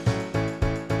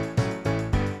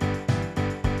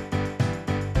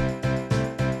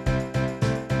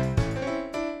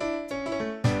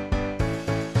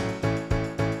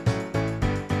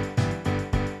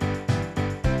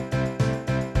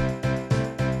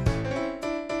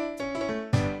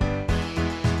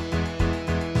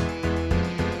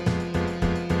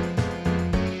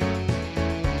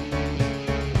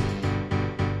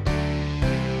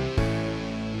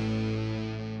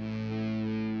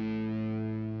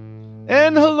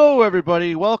And hello,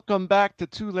 everybody. Welcome back to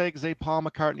Two Legs, a Paul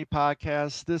McCartney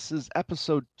podcast. This is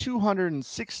episode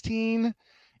 216,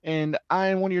 and I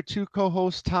am one of your two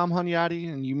co-hosts, Tom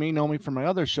Hunyadi, and you may know me from my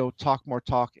other show, Talk More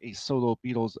Talk, a solo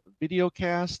Beatles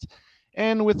videocast.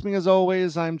 And with me, as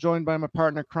always, I'm joined by my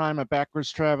partner in crime, a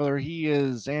backwards traveler. He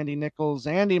is Andy Nichols.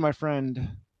 Andy, my friend,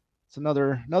 it's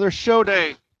another show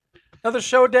day. Another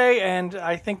show day, and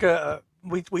I think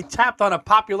we tapped on a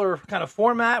popular kind of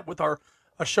format with a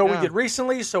show we did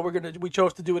recently, so we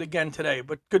chose to do it again today.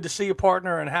 But good to see you,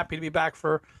 partner, and happy to be back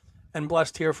and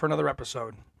blessed here for another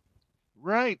episode.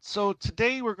 Right. So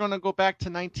today we're going to go back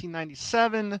to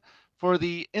 1997 for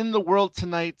the In the World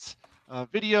Tonight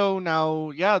video. Now,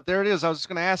 yeah, there it is. I was just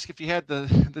going to ask if you had the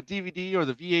DVD or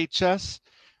the VHS,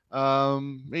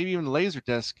 maybe even the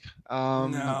Laserdisc.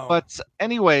 No. But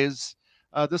anyways,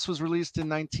 this was released in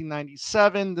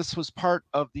 1997. This was part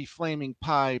of the Flaming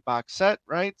Pie box set,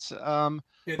 right?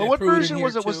 But what version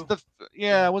was it? Was the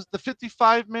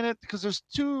 55-minute? Because there's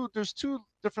two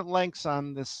different lengths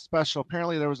on this special.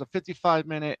 Apparently, there was a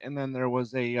 55-minute, and then there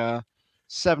was a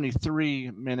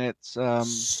 73-minute.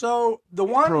 So the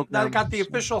one that got the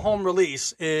official home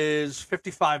release is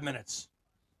 55 minutes.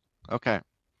 Okay.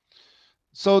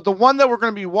 So the one that we're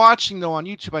going to be watching, though, on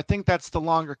YouTube, I think that's the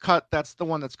longer cut. That's the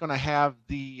one that's going to have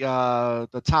the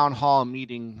town hall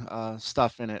meeting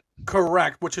stuff in it.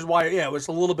 Correct, which is why it was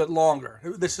a little bit longer.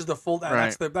 This is the full.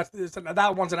 Right.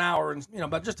 That one's an hour, and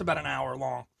but just about an hour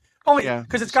long. Only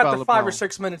because it's got the 5 or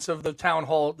 6 minutes of the town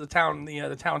hall, the town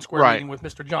square meeting with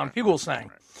Mr. John Fugelsang.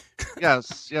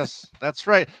 Yes, that's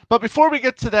right. But before we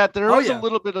get to that, there is a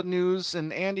little bit of news.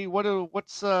 And Andy,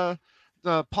 what's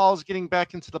Paul's getting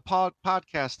back into the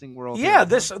podcasting world? Yeah,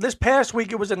 this past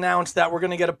week it was announced that we're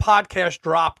going to get a podcast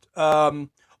dropped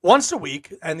once a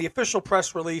week, and the official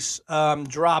press release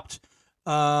dropped.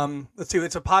 Let's see,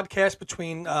 it's a podcast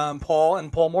between Paul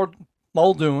and Paul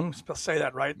Muldoon. Say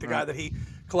that right? The guy that he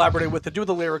collaborated with to do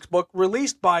the lyrics book,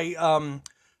 released by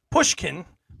Pushkin.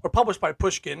 Or published by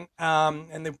Pushkin,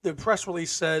 and the press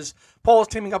release says Paul is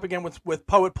teaming up again with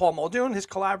poet Paul Muldoon, his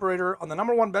collaborator on the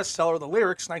 #1 bestseller, The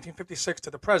Lyrics, 1956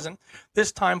 to the present.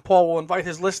 This time, Paul will invite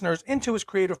his listeners into his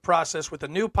creative process with a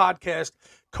new podcast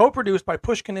co-produced by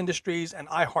Pushkin Industries and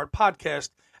iHeart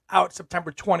Podcast, out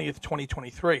September 20th,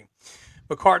 2023.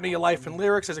 McCartney, A Life in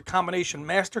Lyrics is a combination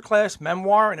masterclass,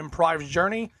 memoir, and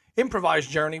improvised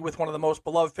journey with one of the most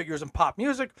beloved figures in pop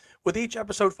music, with each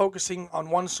episode focusing on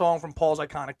one song from Paul's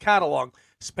iconic catalog,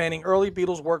 spanning early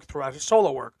Beatles work throughout his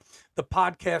solo work. The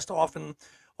podcast often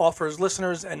offers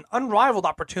listeners an unrivaled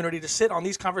opportunity to sit on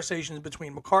these conversations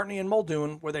between McCartney and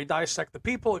Muldoon, where they dissect the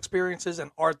people, experiences,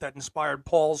 and art that inspired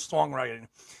Paul's songwriting.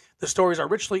 The stories are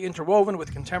richly interwoven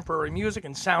with contemporary music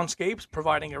and soundscapes,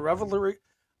 providing a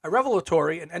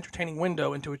revelatory and entertaining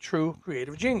window into a true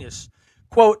creative genius.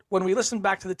 Quote, when we listened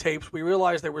back to the tapes, we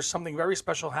realized there was something very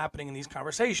special happening in these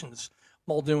conversations,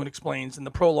 Muldoon explains in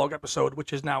the prologue episode,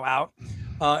 which is now out.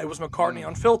 It was McCartney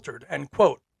Unfiltered, end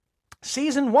quote.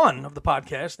 Season 1 of the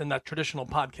podcast, in that traditional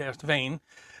podcast vein,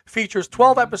 features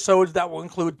 12 episodes that will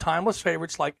include timeless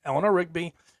favorites like Eleanor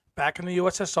Rigby, Back in the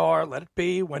USSR, Let It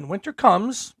Be, When Winter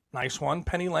Comes, nice one,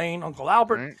 Penny Lane, Uncle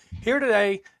Albert, Here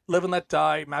Today, Live and Let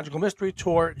Die, Magical Mystery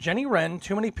Tour, Jenny Wren,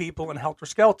 Too Many People, and Helter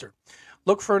Skelter.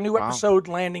 Look for a new episode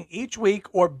landing each week,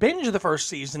 or binge the first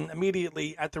season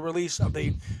immediately at the release of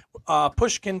the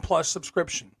Pushkin Plus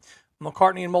subscription.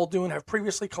 McCartney and Muldoon have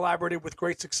previously collaborated with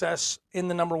great success in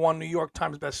the #1 New York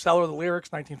Times bestseller, The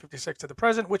Lyrics, 1956 to the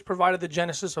present, which provided the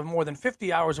genesis of more than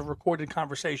 50 hours of recorded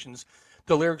conversations.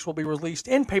 The Lyrics will be released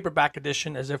in paperback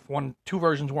edition, as if two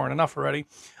versions weren't enough already,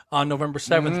 on November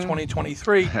 7th,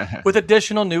 2023, with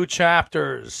additional new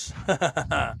chapters.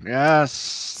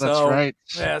 Yes, that's right.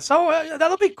 Yeah, so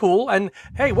that'll be cool. And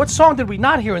hey, what song did we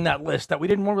not hear in that list that we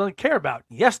didn't really care about?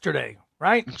 Yesterday,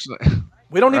 right?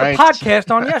 We don't need a podcast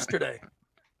on Yesterday.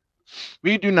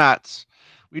 We do not.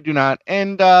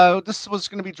 And this was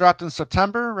going to be dropped in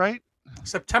September, right?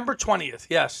 September 20th,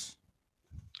 yes.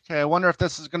 Okay, I wonder if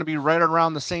this is going to be right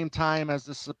around the same time as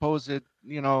the supposed,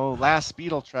 last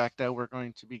Beatle track that we're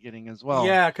going to be getting as well.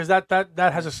 Yeah, because that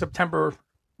has a September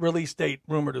release date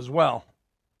rumored as well.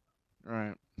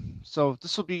 Right. So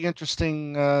this will be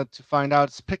interesting to find out.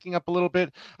 It's picking up a little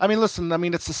bit. I mean, listen,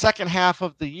 it's the second half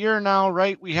of the year now,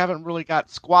 right? We haven't really got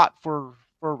squat for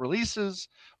releases,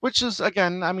 which is,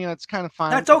 again, it's kind of fine.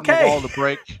 That's okay. Give the wall a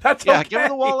break. That's okay. Give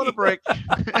the wall a break.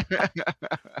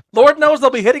 Lord knows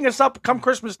they'll be hitting us up come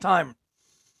Christmas time.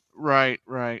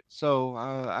 Right. So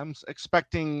I'm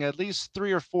expecting at least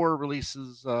 3 or 4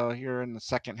 releases here in the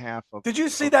second half Did you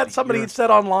see of that the somebody year. had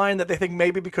said online that they think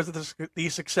maybe because of the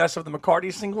success of the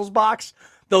McCartney singles box,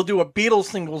 they'll do a Beatles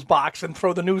singles box and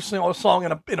throw the new song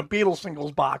in a Beatles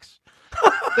singles box?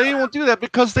 They won't do that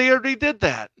because they already did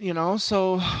that,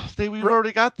 So we've R-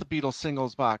 already got the Beatles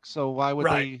singles box. So why would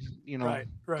right, they, do right.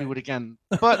 it again?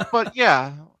 But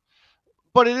yeah,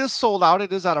 but it is sold out.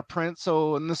 It is out of print.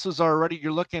 So and this is already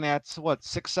you're looking at what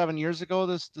 6, 7 years ago.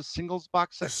 This singles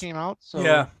box set This- came out.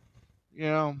 yeah. So you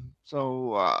know,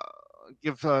 so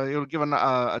it'll give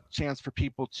a chance for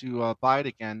people to buy it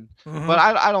again. But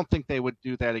Hmm. I don't think they would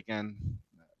do that again.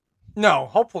 No,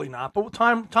 hopefully not. But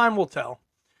time will tell.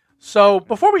 So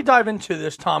before we dive into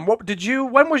this, Tom, what did you?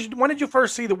 When did you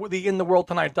first see the In the World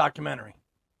Tonight documentary?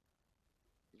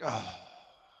 Oh,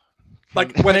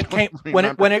 Like when I it don't came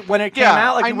remember. when it came Yeah,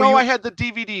 out? Like I were know I you had the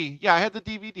DVD. Yeah, I had the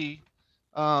DVD.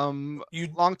 you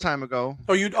Long time ago.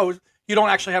 you don't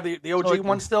actually have the So OG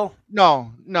one still?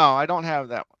 no, I don't have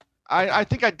that one. I Okay,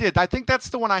 think I did. I think that's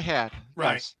the one I had.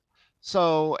 right. Yes.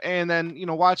 So and then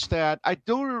watch that. I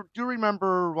do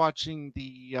remember watching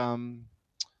the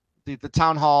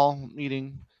town hall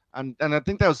meeting, and I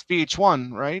think that was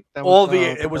VH1, right? That was I It think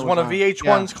was that was one of on. Yeah,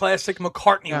 VH1's classic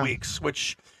McCartney yeah, weeks,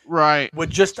 which right. I Right.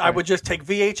 would just take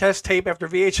VHS tape after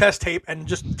VHS tape and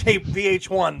just tape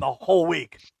VH1 the whole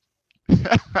week.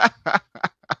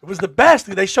 It was the best.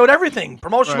 They showed everything: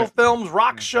 promotional Right. films,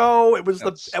 rock Yeah. show.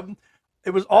 That's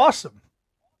It was awesome.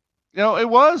 it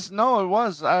was no, it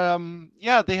was.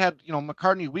 Yeah, they had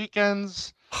McCartney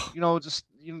weekends. Just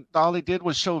all they did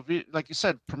was show like you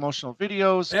said, promotional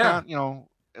videos. Yeah.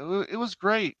 It was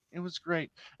great. It was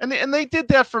great, and they did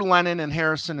that for Lennon and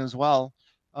Harrison as well.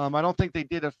 I don't think they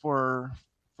did it for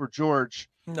George.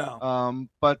 No,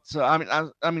 But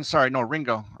I mean, sorry, no,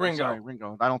 Ringo. I'm Ringo. sorry,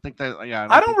 Ringo. I don't think that. Yeah,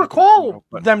 I I don't don't think they did recall Ringo.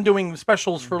 But them doing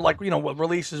specials mm. for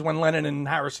releases when Lennon and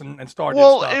Harrison and Starr did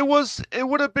Well, stuff. it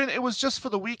would have been. It was just for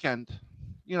the weekend.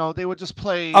 They would just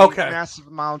play Okay, massive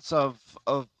amounts of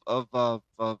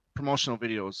promotional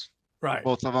videos for right.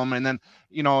 both of them, and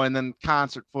then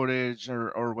concert footage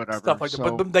or Stuff whatever. like that.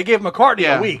 So But they gave McCartney a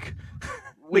yeah, week.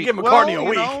 They week. gave McCartney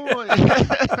Well,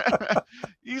 a week.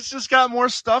 he's just got more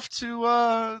stuff to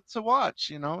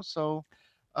watch. So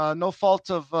no fault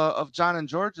of John and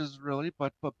George's really,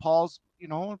 but Paul's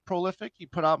prolific. He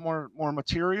put out more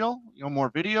material, more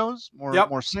videos, more Yep.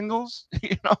 more singles.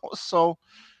 So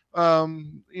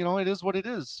it is what it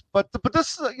is. But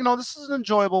this is an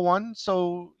enjoyable one.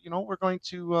 So we're going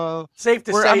to Safe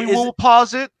to we're I say mean is we'll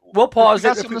pause it. we'll If we pause got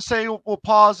it if something we, to say, we'll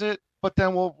pause it. But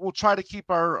then we'll try to keep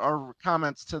our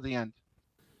comments to the end.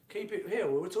 Keep it here.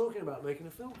 We were talking about making a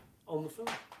film on the film.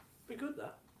 Be good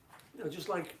that. Just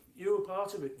like you were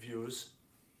part of it, viewers.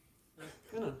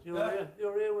 You're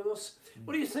here with us.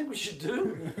 What do you think we should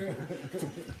do?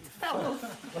 How do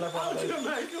you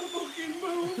make a fucking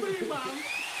movie, man?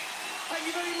 Thank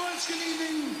you very much. Good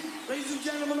evening, ladies and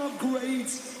gentlemen of Great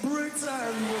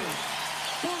Britain.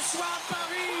 Bonsoir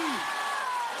Paris.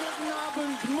 Guten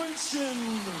Abend München.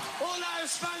 Hola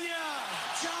España.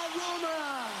 Ciao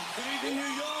Roma. Good evening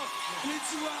New York.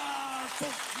 Konnichiwa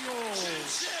Tokyo.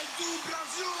 Du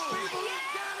Brazil. People of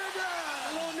Canada.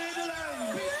 Hello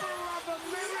Netherlands. People of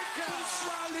America.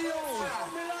 Bonsoir Lyon. Ciao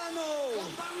Milano.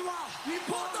 Konbanwa.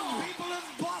 Nippon. People of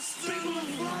Boston. People of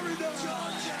Florida.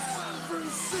 Georgia. San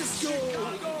Francisco.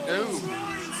 Chicago.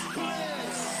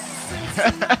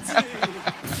 Cincinnati.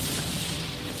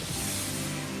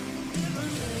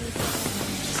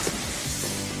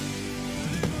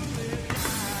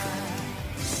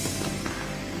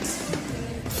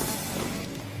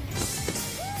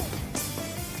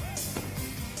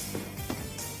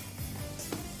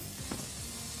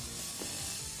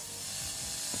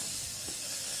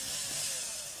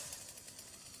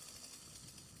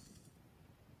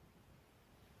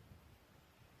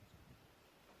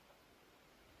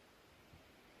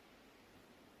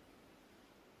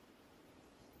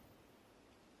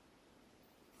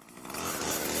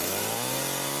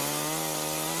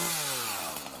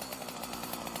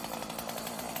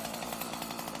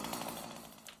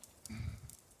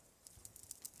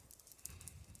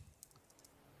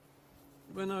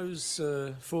 When I was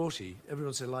 40,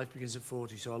 everyone said life begins at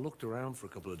 40, so I looked around for a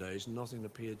couple of days and nothing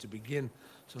appeared to begin.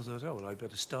 So I thought, oh, well, I'd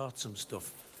better start some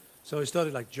stuff. So I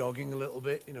started like jogging a little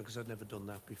bit, because I'd never done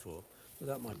that before. But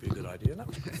that might be a good idea. And that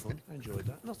was good fun. I enjoyed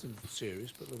that. Nothing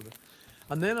serious, but a little bit.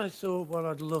 And then I thought, well,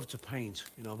 I'd love to paint.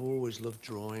 I've always loved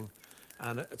drawing.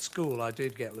 And at school, I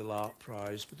did get a little art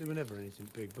prize, but they were never anything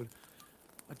big. But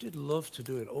I did love to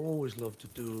do it. Always loved to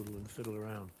doodle and fiddle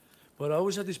around. But I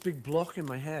always had this big block in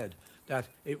my head that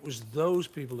it was those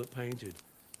people that painted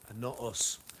and not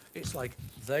us. It's like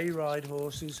they ride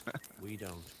horses, we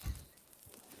don't.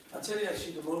 I'll tell you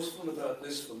actually the most fun about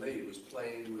this for me was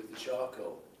playing with the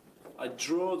charcoal. I'd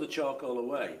draw the charcoal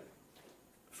away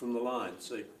from the line,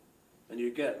 see? And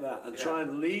you get that, and try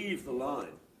and leave the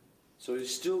line. So it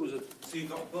still was a... So you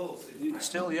got both? You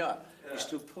still, you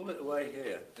still pull it away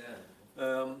here.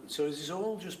 So it's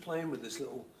all just playing with this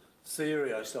little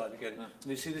theory I started getting. And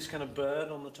you see this kind of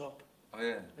bird on the top? Oh,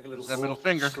 yeah. Like a little That middle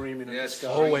finger. Screaming in the Yes, sky.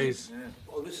 Always. Yeah.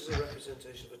 Well, this is a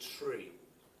representation of a tree.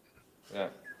 Yeah.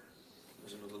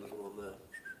 There's another little one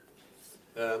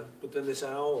there. But then this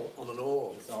owl on an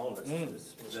orb. It's all this.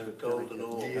 It's a golden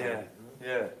orb. Yeah.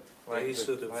 Yeah. Like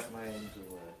sort of... Like my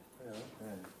angel.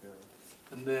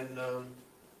 And then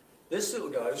this little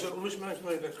guy is almost like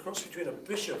a cross between a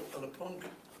bishop and a punk.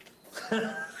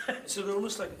 So they're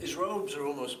almost like, his robes are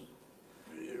almost,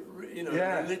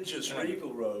 religious,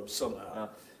 regal robes somehow.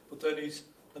 But then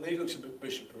he looks a bit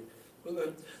bishopry. But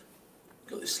then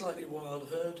got this slightly wild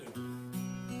hairdo.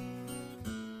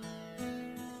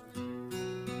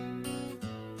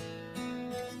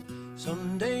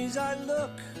 Some days I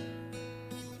look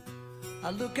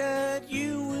at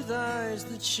you with eyes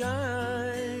that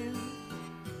shine.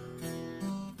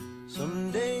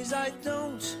 Some days I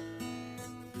don't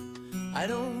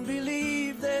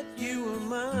believe that you are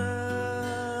mine.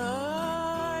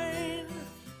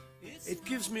 It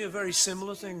gives me a very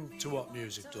similar thing to what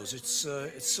music does. It's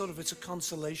a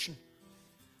consolation.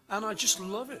 And I just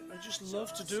love it. I just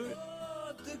love to do it.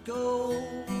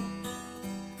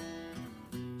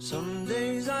 Some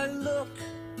days I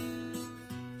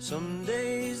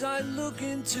look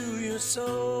into your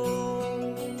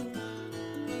soul.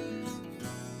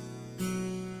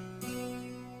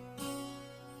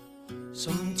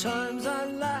 Sometimes I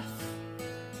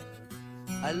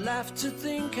laugh to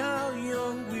think how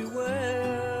young we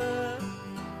were.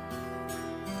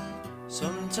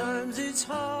 Sometimes it's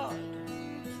hard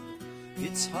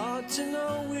to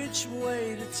know which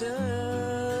way to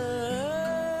turn.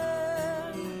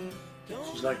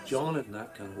 She's like John in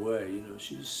that kind of way,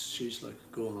 she's like,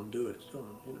 go on, do it, go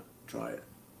on, try it,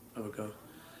 have a go.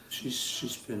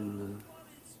 She's been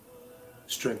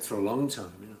strength for a long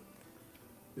time,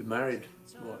 We've married,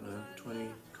 what now,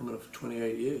 coming up for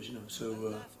 28 years,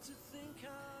 so,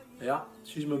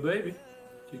 she's my baby.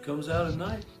 She comes out at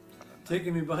night,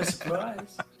 taking me by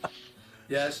surprise.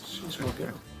 Yes, she's my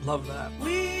girl. Love that.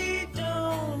 We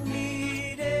don't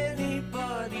need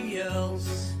anybody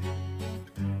else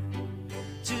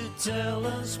to tell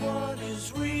us what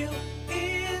is real.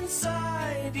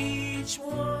 Inside each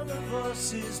one of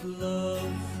us is love,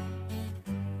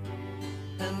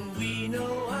 and we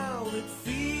know how it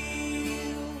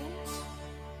feels.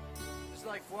 It's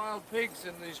like wild pigs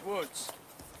in these woods,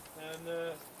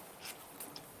 and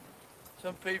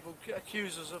some people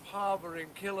accuse us of harbouring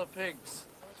killer pigs.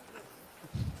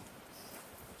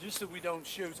 Just that we don't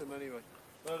shoot them anyway.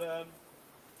 But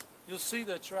you'll see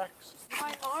their tracks.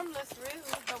 Quite harmless, really,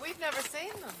 but we've never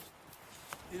seen them.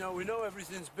 We know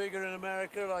everything's bigger in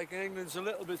America, like England's a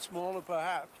little bit smaller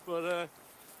perhaps, but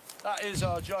that is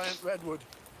our giant redwood.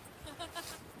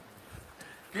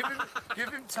 Give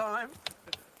him time.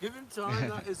 Give him time,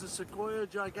 that is a Sequoia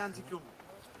giganticum.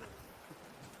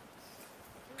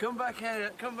 Come back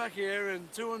here in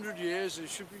 200 years, it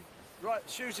should be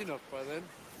shooting up by then.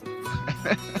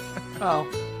 Oh.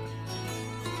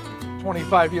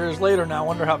 25 years later now,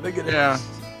 wonder how big it is. Yeah.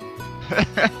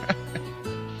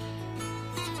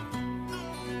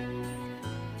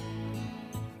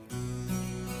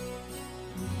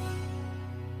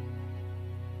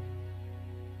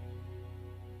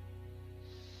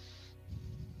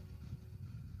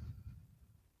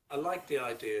 I like the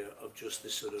idea of just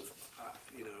this sort of,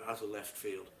 out of left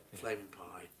field, Flaming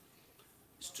Pie.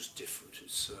 It's just different.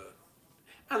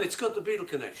 And it's got the Beatle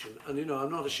connection. And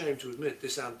I'm not ashamed to admit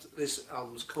this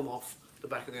album's come off the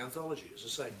back of the anthology, as I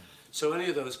say. So any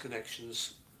of those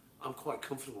connections, I'm quite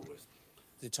comfortable with.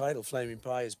 The title Flaming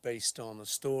Pie is based on a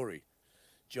story.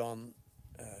 John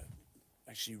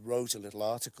actually wrote a little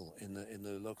article in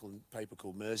the local paper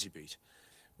called Merseybeat,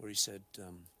 where he said,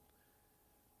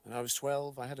 when I was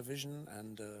 12, I had a vision,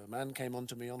 and a man came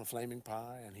onto me on a flaming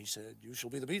pie, and he said, "You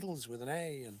shall be the Beatles," with an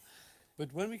A.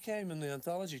 But when we came in the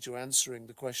anthology to answering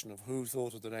the question of who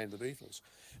thought of the name the Beatles,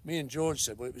 me and George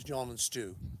said, well, it was John and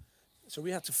Stu. So we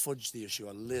had to fudge the issue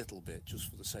a little bit, just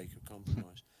for the sake of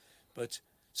compromise.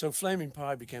 So Flaming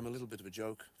Pie became a little bit of a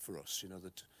joke for us,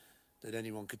 that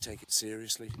anyone could take it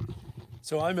seriously.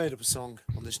 So I made up a song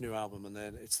on this new album, and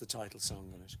then it's the title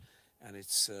song on it, and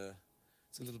it's a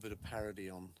little bit of parody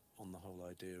on on the whole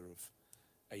idea of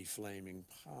a flaming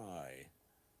pie.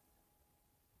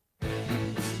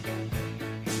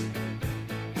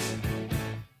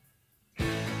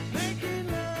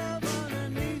 Making love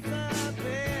underneath the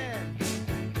bed,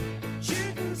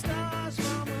 shooting stars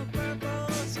from a purple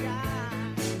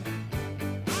sky.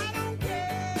 I don't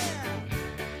care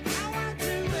how I do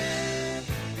it.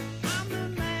 I'm the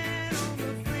man on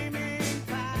the flaming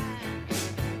pie.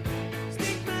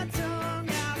 Stick my tongue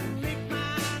out and lick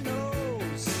my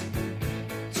nose.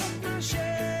 Tuck my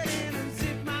shirt in and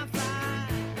zip my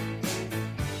thighs.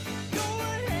 Go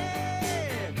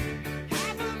ahead,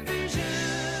 have a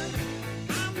vision.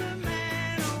 I'm the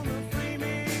man on the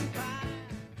flaming pie.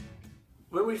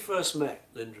 When we first met,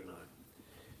 Linda and I,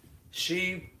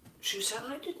 she said,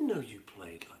 I didn't know you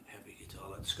played like heavy guitar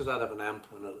like this, because I'd have an amp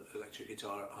and an electric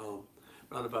guitar at home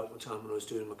around about the time when I was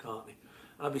doing McCartney.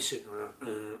 I'd be sitting around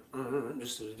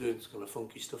just doing this kind of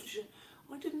funky stuff. She said,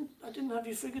 I didn't have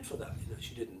you figured for that. You know,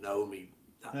 she didn't know me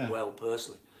that well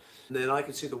personally. And then I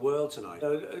Could See the World Tonight.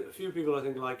 A few people I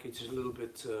think like it a little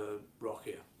bit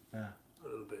rockier, a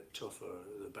little bit tougher,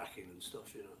 the backing and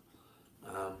stuff, you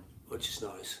know, which is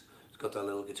nice. It's got that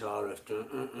little guitar riff.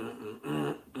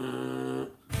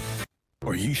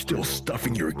 Are you still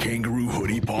stuffing your kangaroo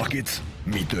hoodie pockets?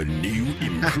 Meet the new,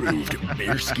 improved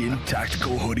bearskin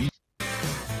tactical hoodie.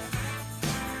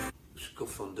 It's good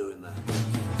fun doing that.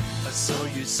 I saw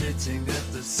you sitting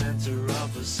at the center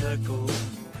of a circle.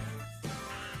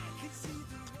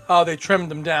 Oh, they trimmed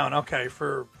them down. Okay,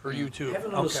 for YouTube.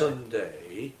 Heaven on a Okay.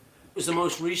 Sunday was the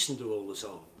most recent of all the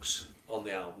songs on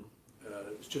the album.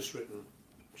 It was just written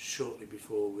shortly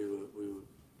before we were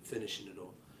finishing it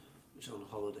all. It was on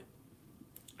holiday.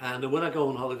 And when I go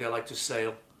on holiday, I like to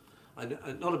sail. And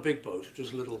not a big boat,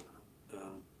 just a little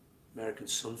American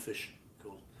sunfish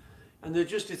called. And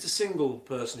it's a single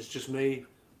person. It's just me,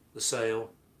 the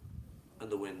sail,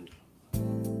 and the wind.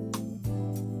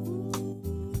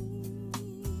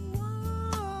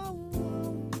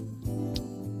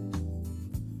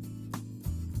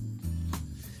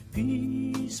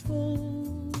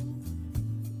 Peaceful,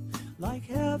 like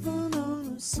heaven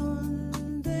on a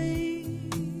Sunday.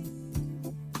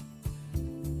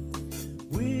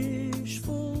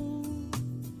 Wishful,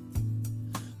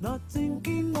 not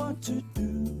thinking what to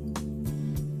do.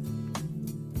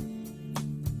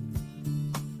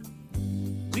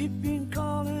 We've been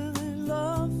calling it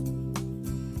love,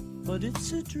 but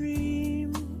it's a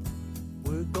dream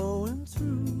we're going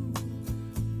through.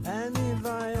 And if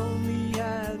I only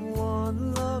had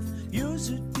one love, yours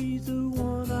would be the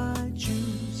one I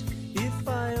choose. If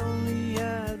I only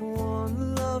had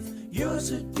one love,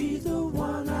 yours would be the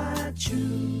one I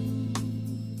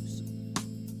choose.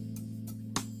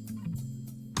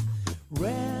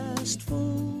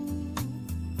 Restful,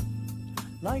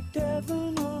 like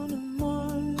heaven on a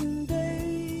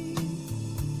Monday.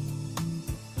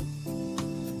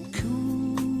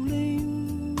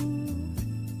 Cooling,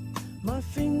 my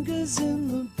fingers in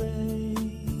the bay.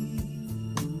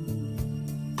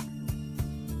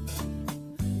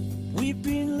 We've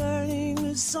been learning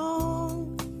a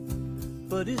song,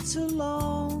 but it's a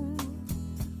long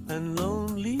and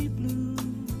lonely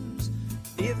blues.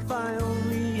 If I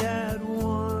only had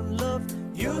one love,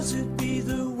 yours would be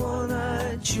the one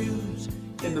I choose.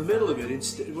 In the middle of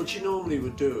it, what you normally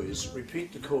would do is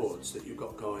repeat the chords that you've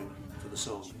got going for the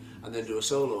song, and then do a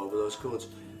solo over those chords.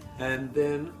 And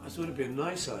then I thought it'd be a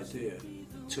nice idea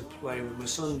to play with my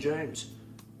son James,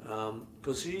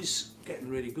 because he's getting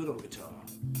really good on guitar.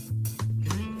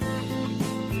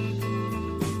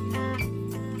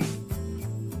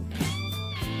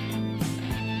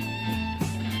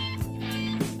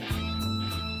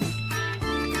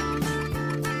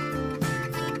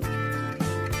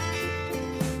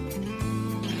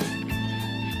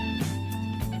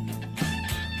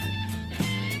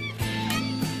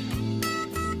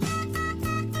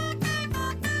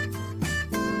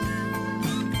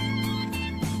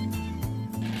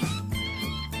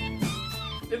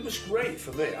 It was great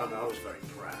for me. I mean, I was very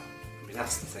proud. I mean,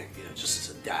 that's the thing, you know, just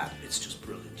as a dad, it's just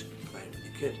brilliant to be playing with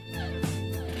your kid.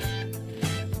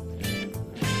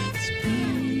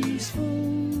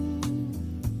 Peaceful,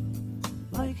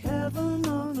 like heaven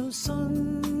on a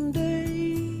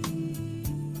Sunday.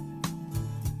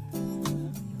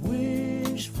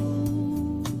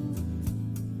 Wishful,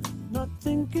 not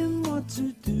thinking what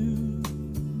to do.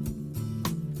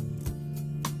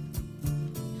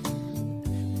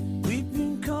 We've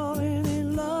been calling it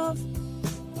love,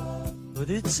 but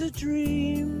it's a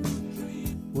dream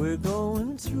we're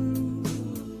going through.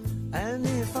 And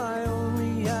if I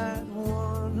only had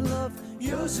one love,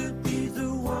 yours would be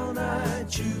the one I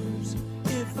choose.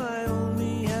 If I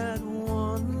only had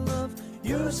one love,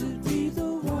 yours would be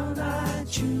the one I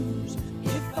choose.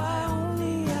 If I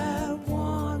only had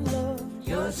one love,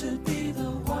 yours would be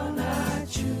the one I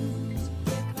choose.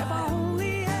 If I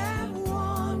only had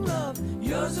one love,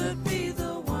 yours would be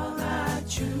the one I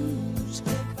choose.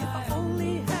 If I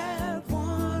only had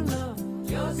one love,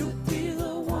 yours would be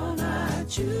the one I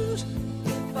choose.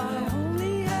 If I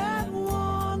only had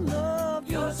one love,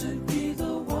 yours would be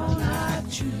the one I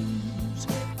choose.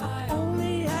 If I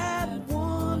only had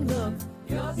one love,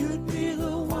 you'd be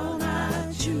the one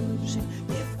I choose.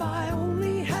 If I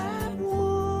only had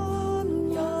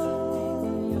one love,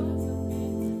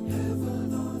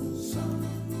 heaven on Sunday.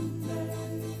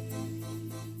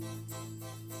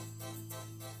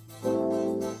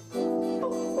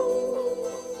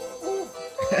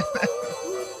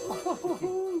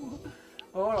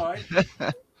 All right.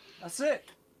 That's it.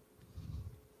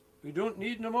 We don't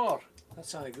need no more. That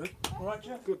sounded good. All right,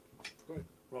 Jeff? Good. Great.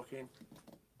 Rock in.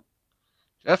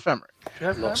 Geoff Emerick.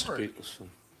 Geoff Lots of Emerick. Beatles fun.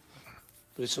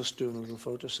 But it's us doing a little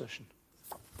photo session.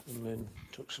 And Lynne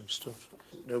took some stuff.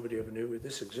 Nobody ever knew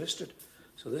this existed.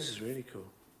 So this is really cool.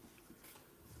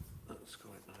 That's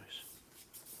quite nice.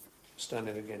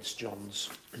 Standing against John's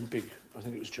big, I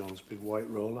think it was John's big white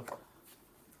roller.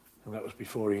 And that was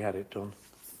before he had it done.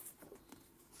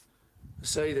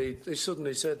 They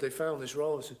suddenly said they found this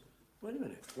roller. I said, wait a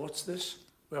minute, what's this?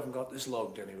 We haven't got this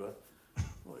logged anywhere.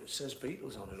 Well, it says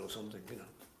Beatles on it or something, you know.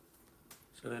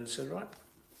 So then said, right,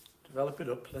 develop it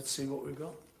up, let's see what we've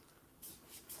got.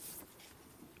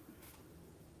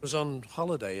 I was on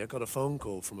holiday. I got a phone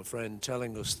call from a friend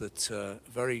telling us that a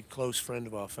very close friend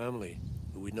of our family,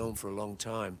 who we'd known for a long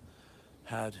time,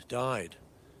 had died.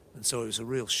 And so it was a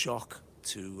real shock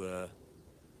to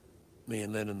me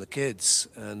and Lynne and the kids.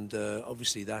 And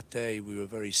obviously that day we were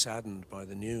very saddened by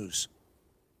the news.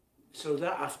 So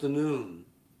that afternoon,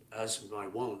 as I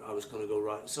won't, I was going to go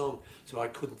write a song, so I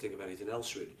couldn't think of anything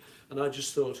else really. And I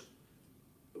just thought,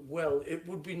 well, it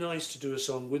would be nice to do a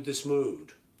song with this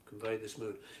mood, convey this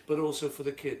mood, but also for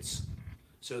the kids,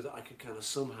 so that I could kind of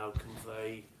somehow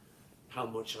convey how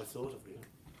much I thought of you.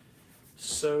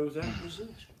 So that was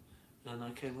it. And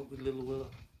I came up with Little Willow.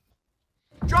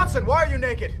 Johnson, why are you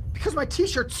naked? Because my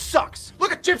t-shirt sucks.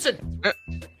 Look at Gibson.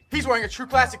 He's wearing a true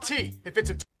classic tee. It fits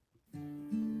him.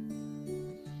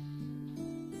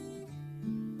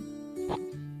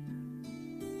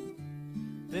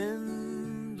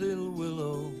 Bend, little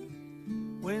willow,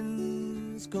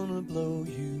 wind's gonna blow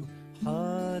you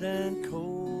hot and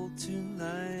cold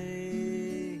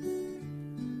tonight.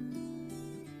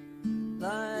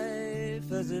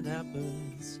 Life as it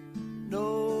happens,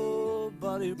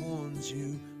 nobody warns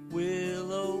you.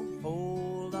 Willow,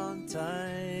 hold on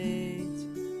tight.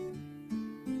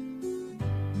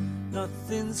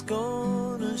 Nothing's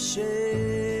gonna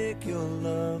shake your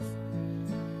love,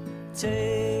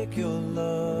 take your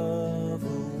love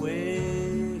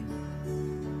away.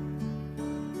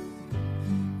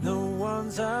 No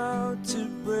one's out to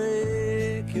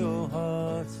break your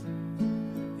heart,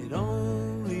 it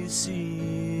only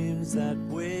seems that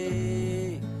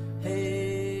way.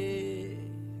 Hey,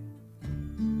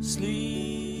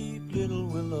 sleep, little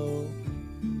willow,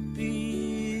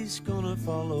 peace gonna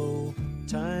follow.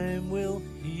 Time will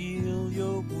heal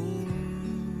your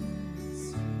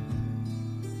wounds.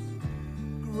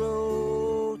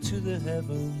 Grow to the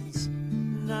heavens,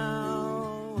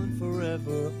 now and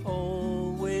forever,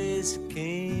 always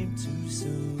came too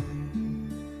soon.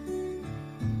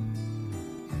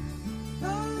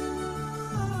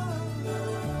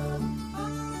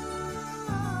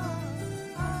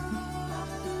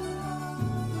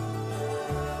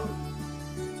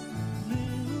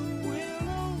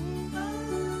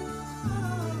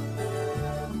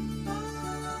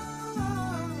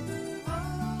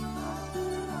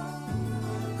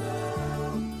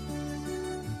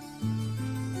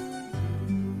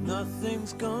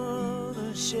 Nothing's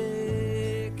gonna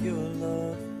shake your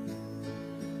love,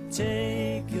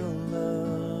 take your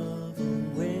love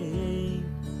away.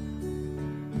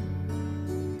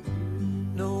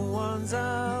 No one's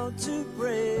out to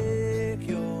break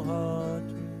your heart,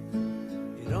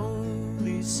 it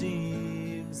only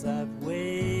seems that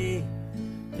way.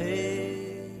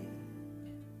 Hey,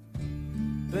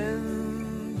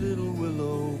 bend, little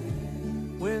willow,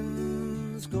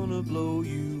 wind's gonna blow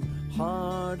you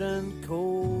hard and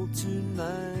cold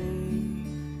tonight.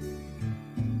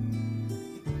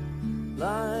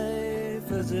 Life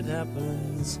as it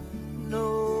happens,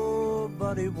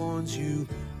 nobody warns you.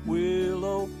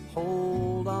 Willow,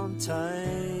 hold on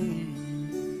tight.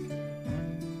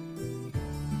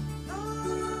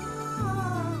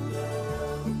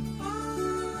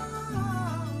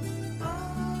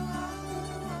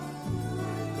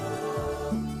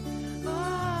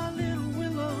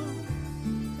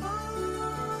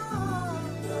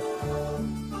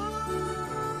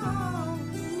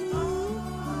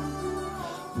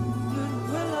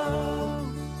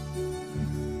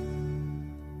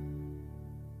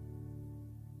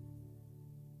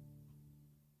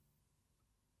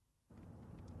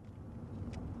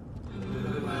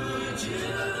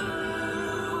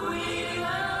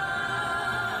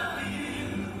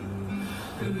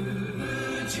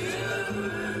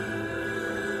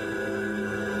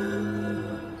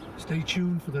 Stay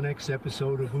tuned for the next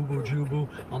episode of Ubu Jubu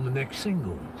on the next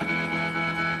single.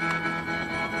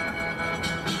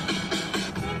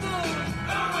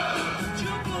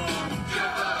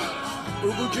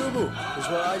 Ubu Jubu is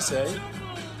what I say.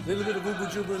 A little bit of Ubu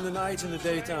Jubu in the night, in the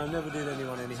daytime, never did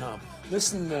anyone any harm.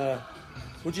 Listen,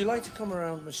 would you like to come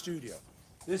around my studio?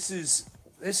 This is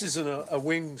a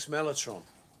Wings Mellotron,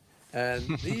 and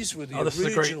these were the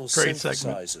original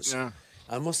synthesizers. Yeah.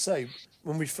 I must say,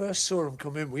 when we first saw them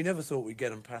come in, we never thought we'd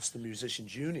get them past the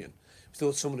Musicians' Union. We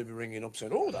thought somebody would be ringing up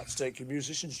saying, "Oh, that's taking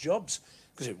musicians' jobs,"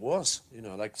 because it was,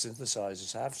 like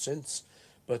synthesizers have since.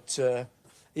 But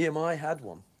EMI had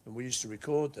one, and we used to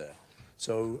record there.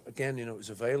 So again, it was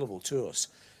available to us.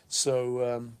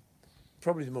 So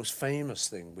probably the most famous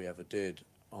thing we ever did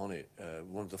on it,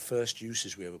 one of the first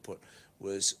uses we ever put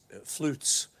was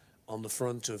flutes on the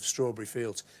front of Strawberry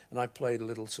Fields. And I played a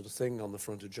little sort of thing on the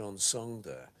front of John's song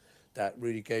there that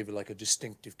really gave it like a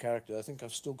distinctive character. I think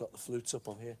I've still got the flutes up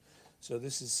on here. So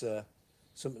this is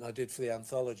something I did for the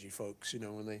Anthology folks,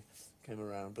 when they came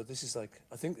around. But this is I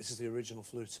think this is the original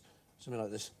flute, something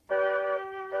like this.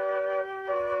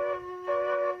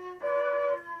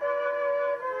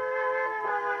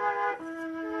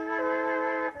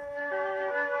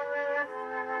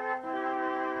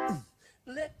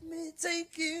 Let me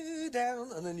take you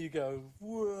down, and then you go,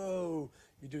 whoa.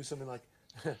 You do something like...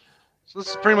 So this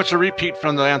is pretty much a repeat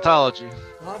from the Anthology.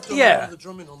 I've done all the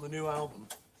drumming on the new album.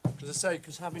 As I say,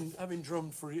 because having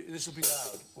drummed for... This will be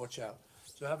loud, watch out.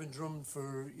 So having drummed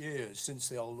for years, since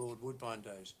the old Lord Woodbine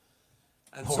days.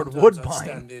 And Lord sometimes Woodbine. I'd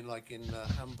stand in, in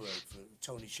Hamburg, for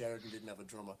Tony Sheridan didn't have a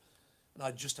drummer. And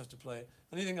I'd just have to play it.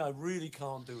 Anything I really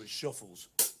can't do is shuffles.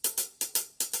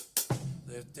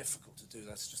 They're difficult to do.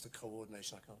 That's just a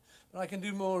coordination I can't. But I can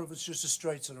do more of it's just a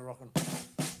straight sort of rock and...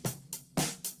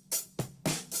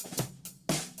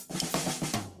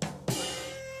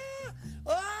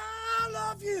 I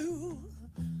love you.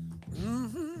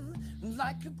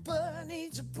 Like a bird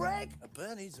needs a break. A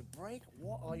bird needs a break?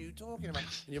 What are you talking about?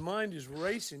 And your mind is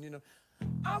racing,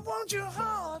 I want your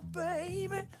heart,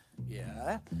 baby.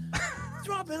 Yeah.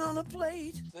 Dropping on a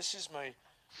plate. This is my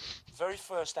very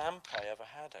first amp I ever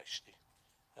had, actually.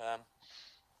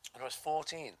 When I was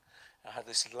 14, I had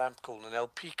this lamp called an El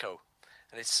Pico.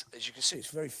 And it's, as you can see, it's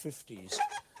very 50s.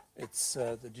 It's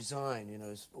the design,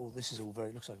 this is all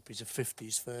very, looks like a piece of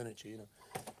 50s furniture,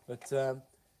 But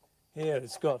here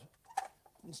it's got,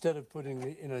 instead of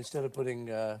putting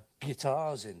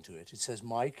guitars into it, it says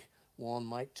mic 1,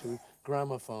 mic 2,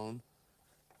 gramophone,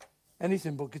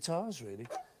 anything but guitars, really.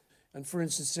 And for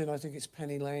instance, I think it's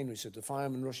Penny Lane, we said the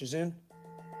fireman rushes in,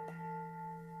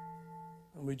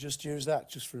 and we just use that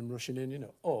just for him rushing in,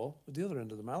 Or, at the other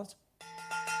end of the mallet,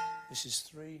 this is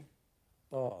 3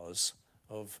 bars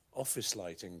of office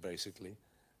lighting, basically,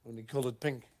 only coloured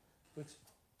pink. But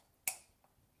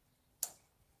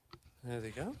there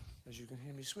they go, as you can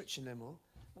hear me switching them on.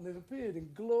 And they've appeared in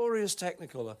glorious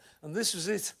Technicolor. And this was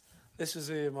it. This was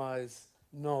EMI's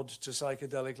nod to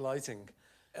psychedelic lighting.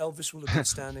 Elvis will have been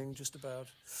standing just about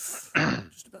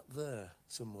there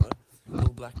somewhere. A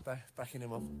little black backing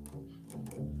him up.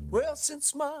 Well,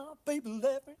 since my baby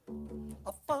left me,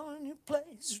 I found a new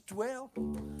place to dwell.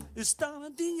 It's down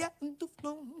at the end of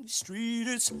Lonely Street.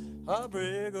 It's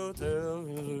Heartbreak Hotel.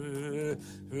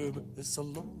 It's so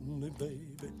lonely,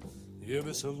 baby. You'll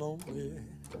be so lonely.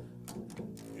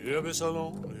 You'll be so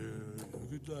lonely.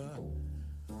 You could die.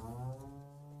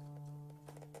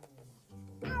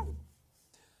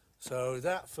 So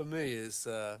that, for me, is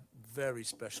a very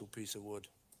special piece of wood.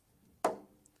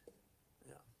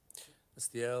 That's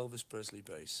the Elvis Presley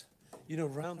bass.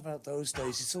 Round about those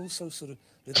days, it's also sort of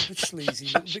a little bit sleazy,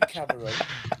 a little bit cabaret.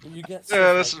 And you get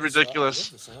this is ridiculous.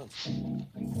 I love the sound.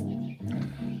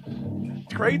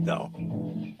 It's great, though.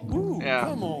 Ooh,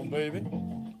 come on, baby.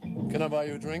 Can I buy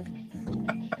you a drink?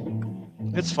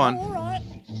 It's fun. All right.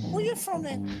 Where you from,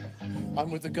 then? I'm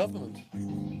with the government.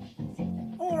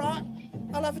 All right.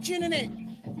 I'll have a gin in it.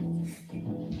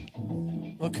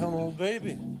 Well, come on,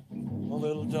 baby. My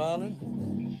little darling.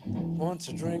 Want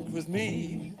to drink with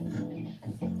me?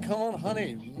 Come on,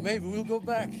 honey, maybe we'll go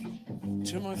back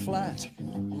to my flat.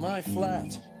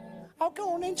 I'll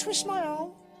go on and twist my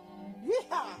arm.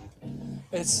 Yeah.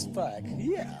 It's back.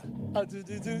 Yeah.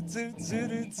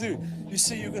 You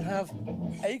see, you can have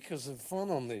acres of fun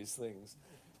on these things.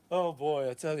 Oh boy,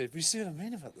 I tell you, you see what I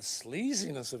mean about the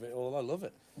sleaziness of it all? I love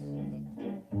it.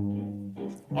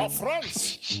 Oh,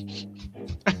 France!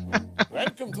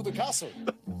 Welcome to the castle.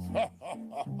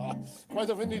 Quite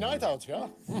a windy night out, yeah?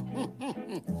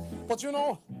 But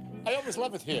I always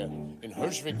love it here in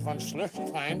Herschwig von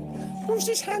Schlechtheim. Who's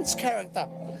this Hans character?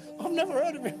 I've never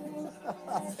heard of him.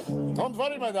 Don't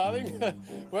worry, my darling.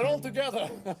 We're all together.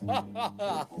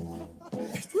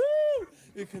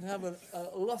 You can have a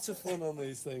lot of fun on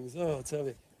these things. Oh, I tell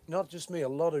you. Not just me, a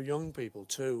lot of young people,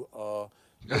 too, are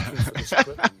looking for this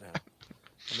equipment now.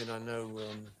 I mean, I know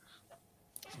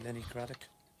Lenny Craddock.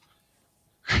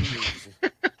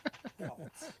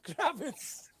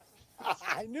 Kravitz.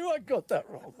 I knew I got that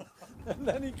wrong.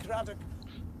 Lenny Craddock.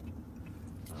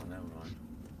 Oh, never mind.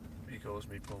 He calls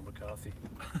me Paul McCartney.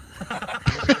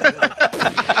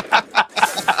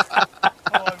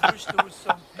 I wish there was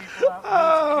some people out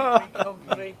there to keep me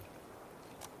company.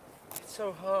 It's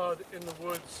so hard in the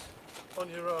woods on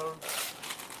your own.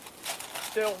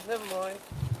 Still, never mind.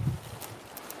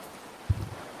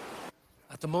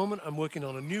 At the moment, I'm working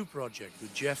on a new project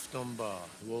with Jeff Dunbar,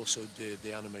 who also did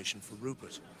the animation for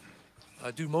Rupert.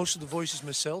 I do most of the voices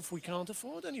myself. We can't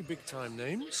afford any big-time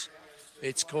names.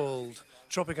 It's called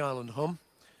Tropic Island Hum.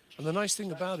 And the nice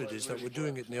thing about it is that we're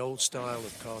doing it in the old style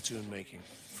of cartoon making,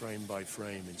 frame by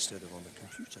frame instead of on the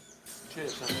computer.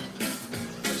 Cheers, Sam.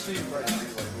 See you,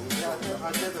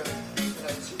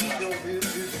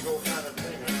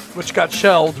 Which got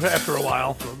shelved after a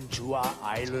while. Welcome to our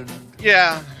island.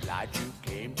 Yeah. Glad you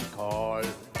came to call.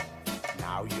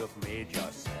 Now you've made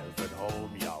yourself at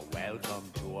home. You're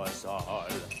welcome to us all.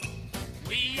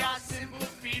 We are simple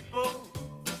people.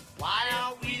 Why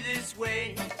are we this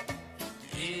way?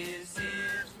 This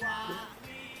is why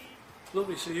we...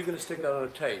 Lovely, so you're going to stick that on a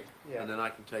tape, and then I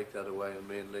can take that away and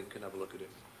me and Lynne can have a look at it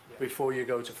before you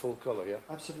go to full colour, yeah?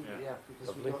 Absolutely, yeah, because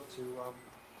Lovely. we've got to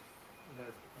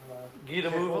Gear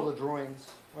them check all over. the drawings.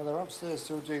 Well, they're upstairs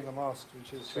still doing the mask,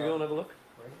 which is... So you go and have a look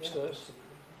yeah, upstairs?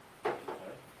 Yeah,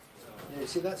 you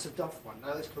see, that's a Duff one.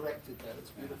 Now it's corrected there, it's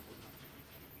beautiful.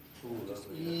 Ooh, Just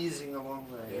lovely. easing along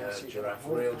there. Yeah, so you giraffe, get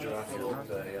the real whole giraffe thing look around.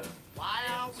 there, yeah. Why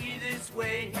are we this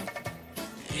way?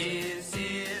 This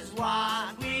is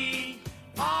what we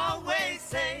always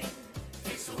say.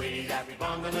 It's the way that we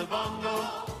bongo the bongo.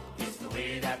 It's the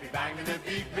way that we banging the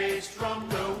big bass drum.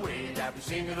 The way that we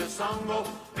singing a song.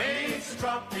 Makes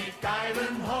Tropic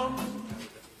Island hum.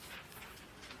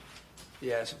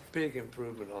 Yeah, it's a big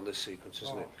improvement on this sequence,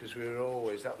 isn't it? Because we were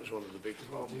always, that was one of the big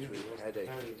problems, we were headache.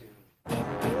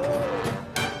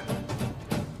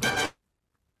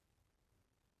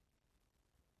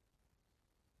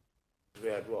 We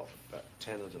had, what, about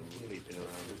 10 of them leaping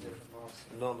around, isn't it?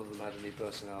 None of them had any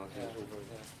personality at all.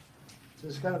 So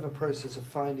it's kind of a process of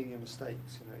finding your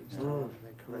mistakes, you know, each time, and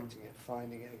then correcting it,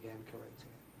 finding it again,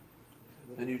 correcting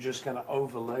it. And you just kind of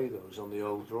overlay those on the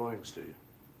old drawings, do you?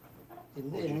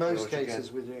 In most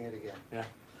cases, we're doing it again.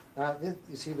 Yeah.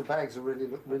 You see, the bags are really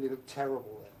look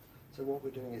terrible there. So what we're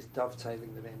doing is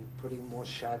dovetailing them in, putting more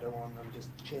shadow on them, just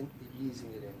gently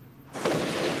easing it in.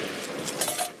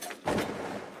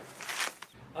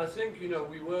 I think, you know,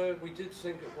 we did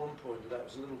think at one point that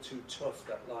was a little too tough,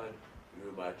 that line. Can you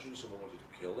imagine someone wanted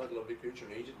to kill that lovely creature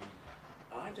and eat it?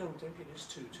 I don't think it is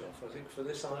too tough. I think for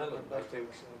this island, I think,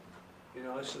 you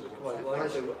know, I sort of quite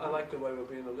like I like the way we're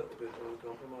being a little bit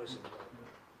uncompromising.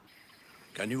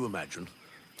 Can you imagine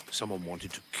someone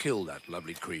wanted to kill that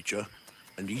lovely creature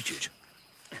and eat it?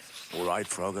 All right,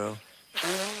 Froggo.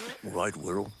 All right,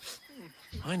 Wirral.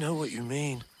 I know what you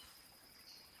mean.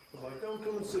 Well, don't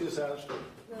come and see us, Alistair.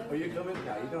 Are you coming?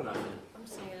 No, you don't have to. I'm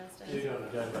seeing us. You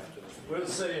don't have to. We'll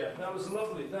see you. That was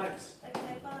lovely, thanks.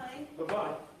 Okay, bye.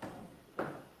 Bye-bye.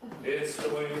 It's the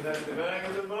way that the bang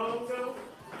of the bongo.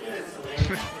 It's the way that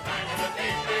the bang of the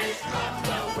big bass drum. The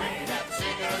way that the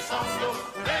singer song goes.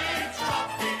 Makes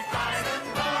Tropic Island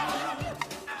hum.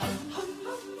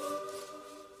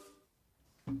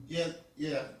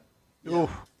 Yeah.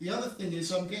 The other thing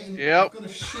is I'm getting, Yep. I've got a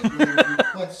shitload of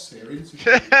requests here,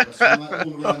 interview requests, from, like,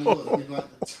 all around the world. I mean,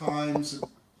 like the Times,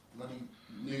 bloody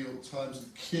New York Times, the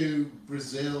Q,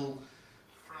 Brazil,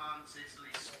 France,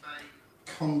 Italy, Spain,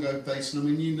 Congo Basin, I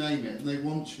mean, you name it, and they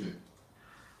want you.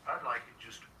 I'd like it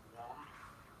just one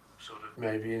sort of...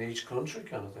 Maybe in each country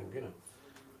kind of thing, you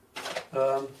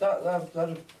know.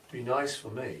 That'd be nice for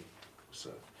me.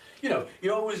 So, you know,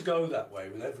 you always go that way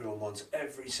with everyone wants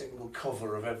every single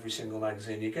cover of every single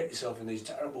magazine. You get yourself in these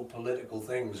terrible political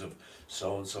things of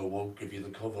so-and-so won't give you the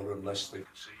cover unless they can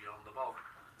see you on the bog.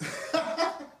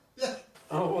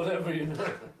 Or whatever, you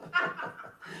know.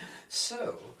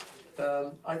 So,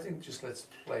 I think just let's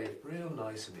play it real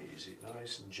nice and easy,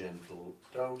 nice and gentle.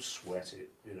 Don't sweat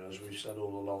it, you know, as we've said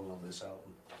all along on this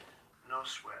album. No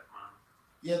sweat, man.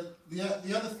 Yeah,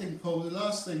 the other thing, Paul, the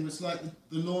last thing was like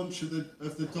the launch of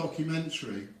the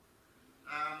documentary.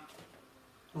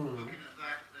 Looking at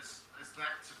that as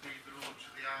that to be the launch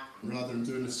of the album, rather than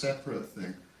doing a separate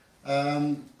thing.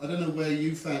 I don't know where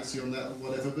you fancy on that or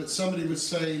whatever, but somebody was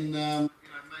saying, maybe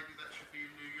that should be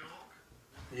in New York.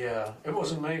 Yeah, it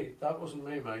wasn't me. That wasn't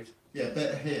me, mate. Yeah,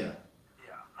 better here.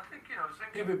 Yeah, I think, I was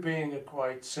thinking of it being a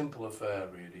quite simple affair,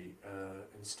 really,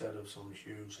 instead of some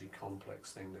hugely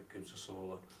complex thing that gives us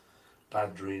all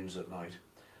bad dreams at night.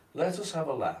 Let us have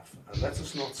a laugh, and let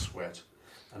us not sweat,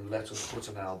 and let us put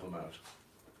an album out.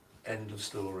 End of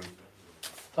story.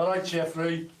 All right,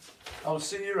 Jeffrey. I'll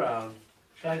see you around.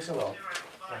 Thanks a lot.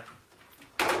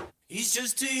 He's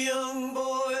just a young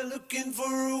boy looking for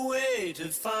a way to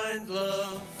find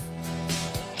love.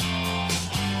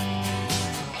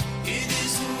 It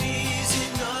isn't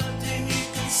easy, nothing you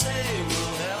can say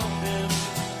will help him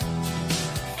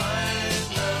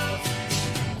find love.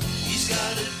 He's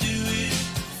got to do it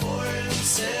for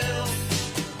himself,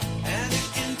 and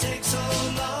it can take so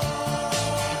long.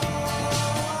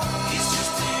 He's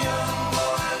just a young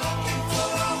boy looking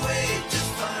for a way to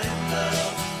find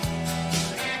love.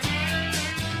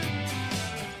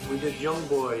 We did Young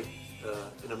Boy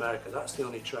in America. That's the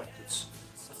only track that's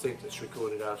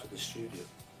recorded out of the studio.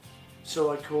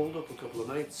 So I called up a couple of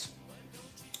mates.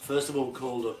 First of all,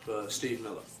 called up Steve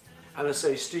Miller. And I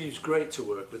say, Steve's great to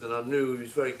work with, and I knew he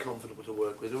was very comfortable to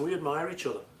work with, and we admire each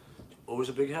other. Always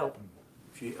a big help.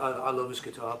 I love his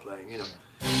guitar playing, you know.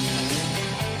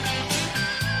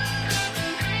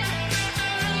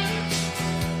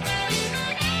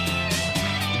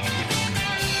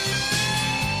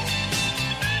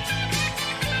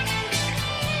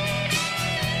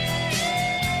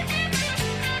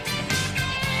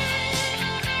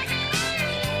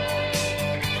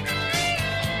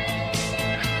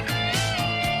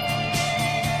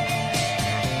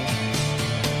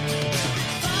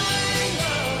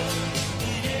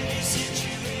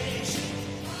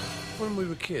 When we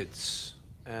were kids,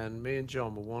 and me and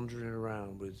John were wandering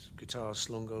around with guitars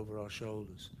slung over our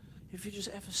shoulders, if you just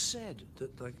ever said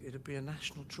that like it'd be a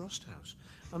National Trust house,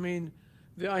 I mean,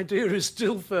 the idea is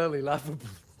still fairly laughable,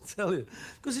 I tell you,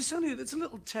 because it's a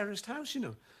little terraced house, you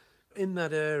know. In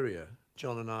that area,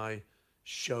 John and I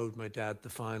showed my dad the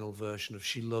final version of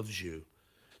She Loves You.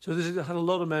 So I had a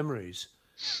lot of memories.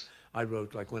 I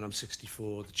wrote, like, When I'm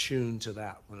 64, the tune to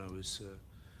that when I was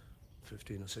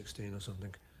 15 or 16 or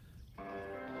something.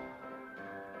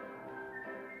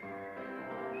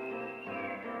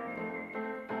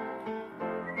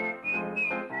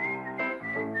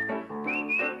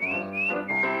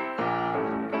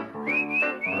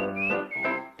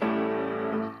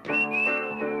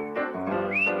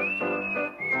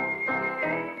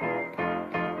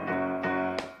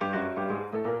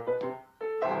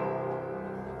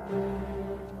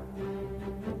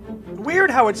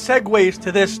 Weird how it segues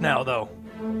to this now, though.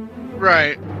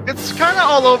 Right. It's kind of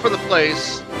all over the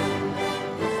place.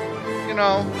 You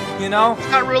know? It's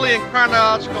not really in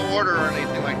chronological order or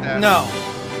anything like that. No.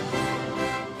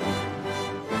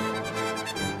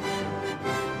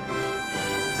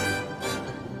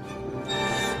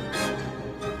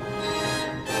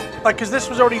 Like, because this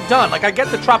was already done. Like, I get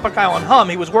the Tropic Island Hum.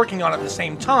 He was working on it at the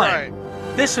same time.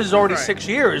 Right. This is already 6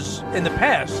 years in the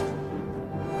past.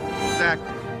 Exactly.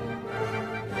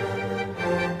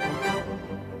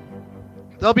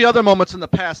 There'll be other moments in the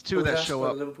past, too, that show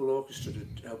up. The Liverpool Orchestra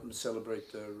to help them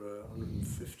celebrate their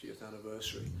 150th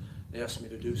anniversary. They asked me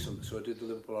to do something, so I did the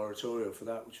Liverpool Oratorio for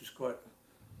that, which was quite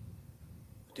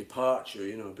a departure,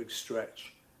 a big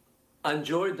stretch. I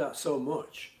enjoyed that so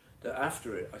much that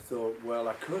after it, I thought, well,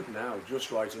 I could now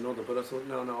just write another, but I thought,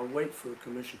 no, I'll wait for a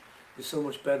commission. It's so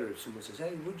much better if someone says,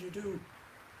 hey, would you do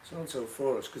so-and-so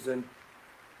for us? Because then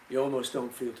you almost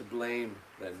don't feel to blame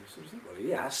then. So you think, well,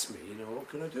 he asked me, what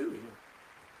can I do,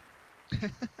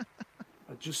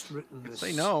 I'd just written this.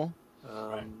 Say no.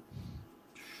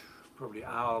 Probably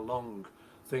hour-long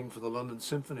thing for the London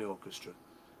Symphony Orchestra.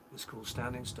 It's called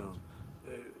Standing Stone.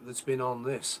 That's been on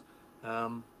this,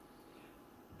 and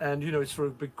it's for a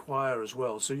big choir as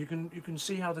well. So you can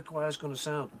see how the choir's going to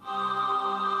sound.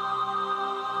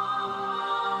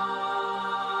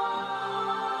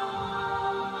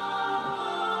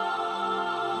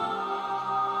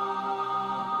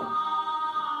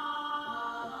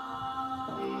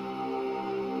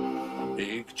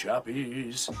 Big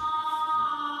chappies.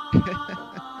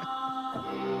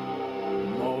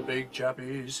 More big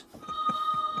chappies.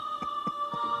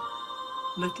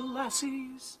 Little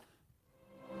lassies.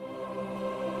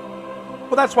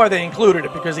 Well, that's why they included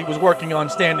it, because he was working on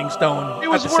Standing Stone He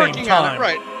was at the same working time. on it,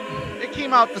 right. It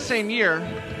came out the same year.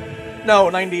 No,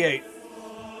 98.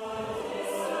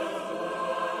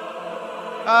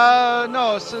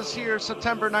 No, it says here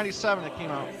September 97 it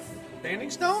came out. Standing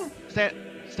Stone?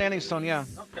 Standing Stone, yeah.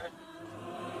 Okay.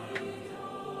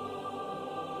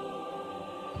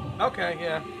 Okay,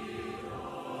 yeah.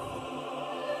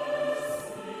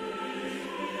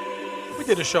 We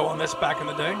did a show on this back in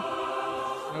the day.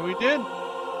 Yeah, we did.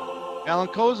 Alan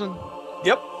Cozen.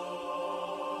 Yep.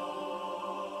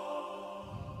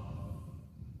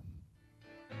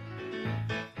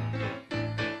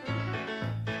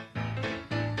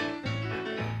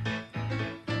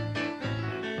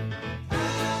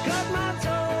 Cut my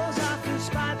toes off and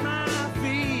spite my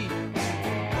feet.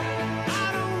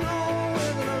 I don't know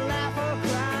whether to laugh or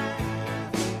cry.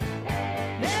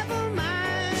 Never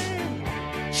mind,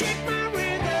 check my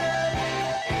rhythm.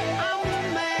 I'm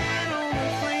the man on the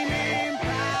flaming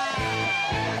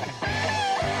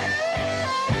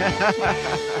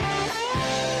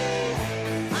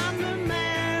I'm the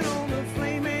man on the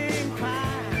flaming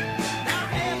pie. Now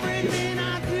everything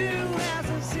I do has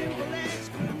a simple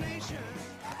explanation.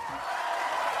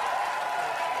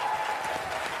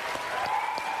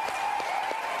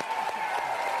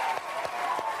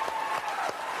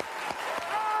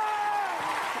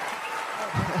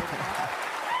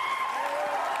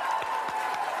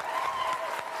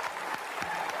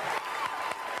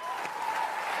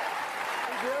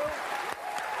 Thank you.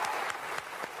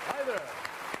 Hi there.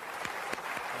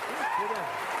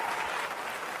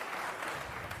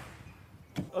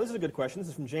 Oh, this is a good question. This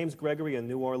is from James Gregory in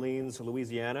New Orleans,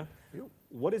 Louisiana.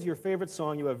 What is your favorite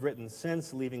song you have written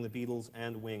since leaving the Beatles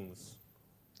and Wings?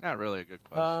 Not really a good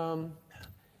question.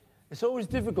 It's always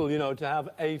difficult, you know, to have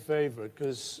a favorite,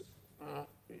 because,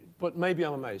 but maybe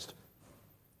I'm amazed.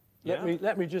 Yeah?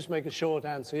 Let me just make a short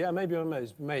answer. Yeah, maybe I'm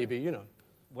amazed. Maybe, you know.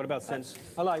 What about since?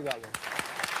 I like that one.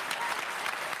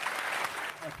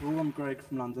 Hi, I'm Greg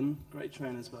from London. Great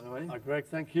trainers, by the way. Hi, Greg.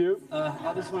 Thank you.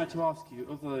 I just wanted to ask you,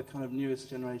 of the kind of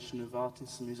newest generation of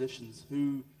artists and musicians,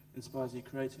 who inspires you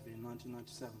creatively in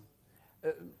 1997?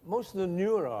 Most of the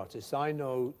newer artists I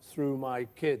know through my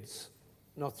kids,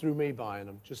 not through me buying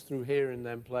them, just through hearing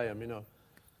them play them, you know.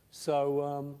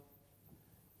 So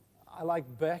I like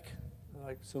Beck. I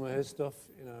like some of his stuff,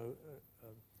 you know.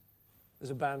 There's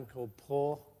a band called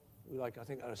Paw, who I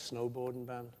think are a snowboarding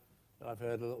band that I've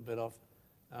heard a little bit of.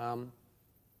 I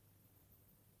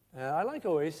like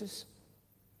Oasis.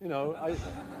 You know, I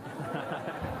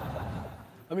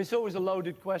mean, it's always a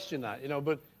loaded question, that, you know,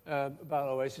 but about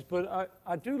Oasis. But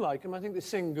I do like them. I think they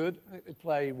sing good. I think they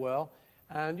play well.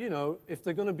 And, you know, if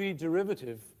they're going to be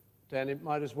derivative, then it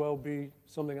might as well be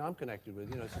something I'm connected with.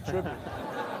 You know, it's a tribute.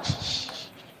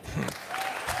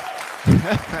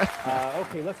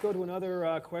 Okay, let's go to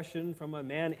another question from a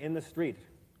man in the street.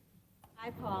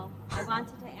 Hi, Paul. I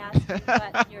wanted to ask you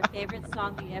what your favorite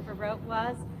song you ever wrote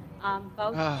was,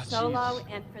 both solo geez.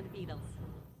 and for the Beatles.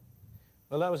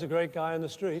 Well, that was a great guy in the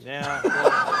street. Yeah.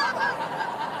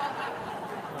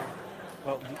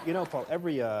 Well, you know, Paul,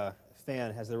 every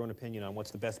fan has their own opinion on what's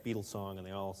the best Beatles song, and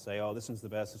they all say, oh, this one's the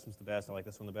best, I like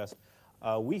this one the best.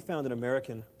 We found an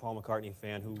American Paul McCartney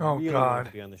fan who really wanted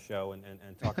to be on the show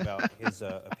and talk about his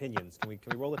opinions. Can we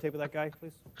roll the tape with that guy,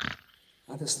 please?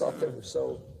 I just thought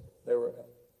they were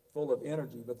full of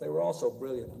energy, but they were also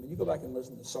brilliant. I mean, you go back and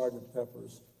listen to Sgt.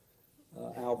 Pepper's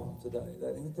album today.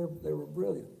 They were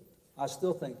brilliant. I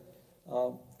still think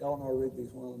Eleanor Rigby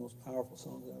is one of the most powerful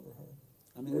songs I ever heard.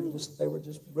 I mean, they were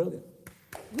just brilliant.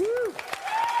 Woo!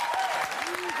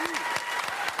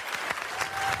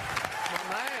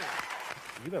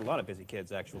 You got a lot of busy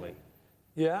kids, actually.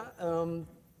 Yeah,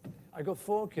 I got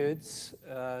 4 kids.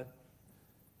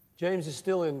 James is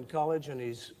still in college, and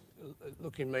he's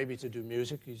looking maybe to do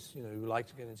music. He's, you know, he would like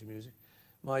to get into music.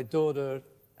 My daughter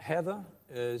Heather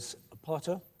is a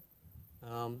potter.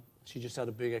 She just had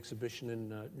a big exhibition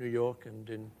in New York and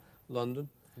in London.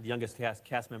 The youngest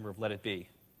cast member of Let It Be.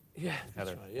 Yeah, that's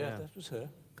Heather. right. Yeah, that was her.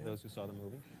 For those who saw the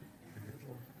movie.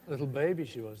 Little baby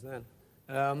she was then.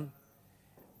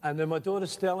 And then my daughter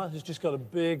Stella has just got a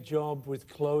big job with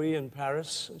Chloe in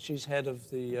Paris. She's head of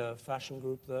the fashion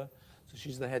group there, so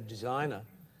she's the head designer.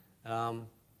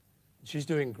 She's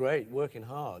doing great, working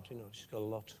hard. You know, she's got a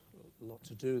lot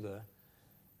to do there.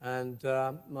 And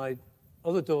my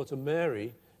other daughter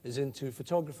Mary is into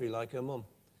photography like her mum,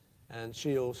 and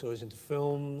she also is into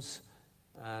films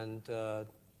and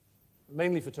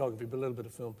mainly photography, but a little bit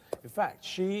of film. In fact,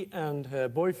 she and her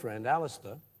boyfriend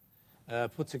Alistair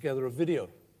put together a video.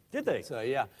 Did they? So,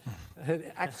 yeah.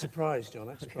 Act surprised, John,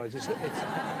 act surprised.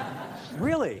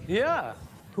 Really? Yeah.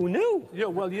 Who knew? Yeah,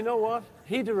 well, you know what?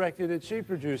 He directed it, she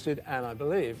produced it, and I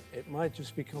believe it might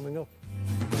just be coming up.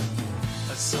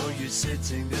 I saw you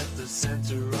sitting at the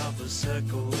center of a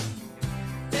circle.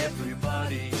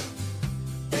 Everybody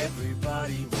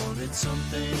wanted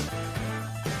something.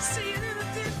 See it in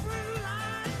a different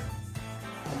light.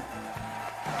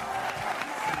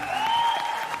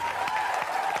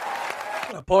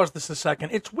 Pause this a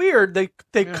second. It's weird.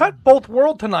 They cut both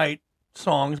World Tonight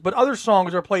songs, but other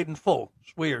songs are played in full.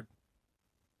 It's weird.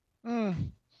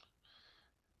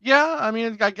 Yeah, I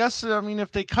mean, I guess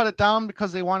if they cut it down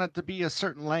because they want it to be a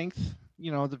certain length,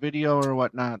 the video or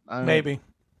whatnot. Maybe.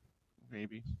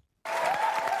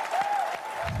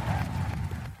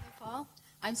 Paul,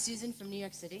 I'm Susan from New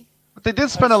York City. But they did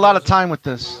spend a lot of time with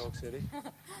this. New York City.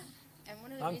 And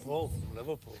one of the I'm reasons... Paul from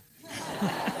Liverpool.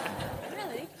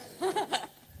 Really?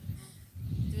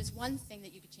 If there's one thing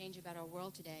that you could change about our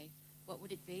world today, what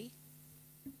would it be?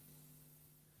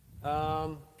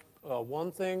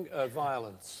 One thing,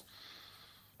 violence.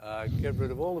 Get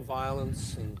rid of all the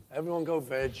violence and everyone go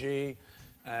veggie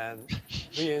and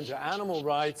be into animal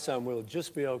rights and we'll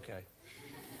just be okay.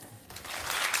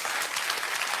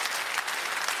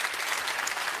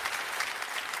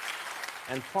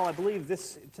 And Paul, I believe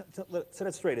this, set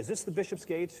it straight, is this the Bishop's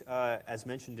Gate, as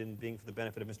mentioned in being for the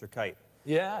benefit of Mr. Kite?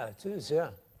 Yeah, it is,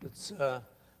 yeah. It's,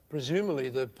 presumably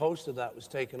the poster that was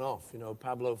taken off,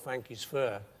 Pablo Fanky's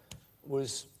Fair,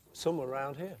 was somewhere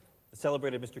around here. The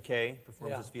celebrated Mr. K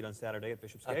performs his feat on Saturday at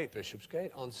Bishop's Gate. At Bishop's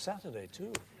Gate, on Saturday,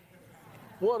 too.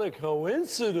 What a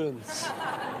coincidence.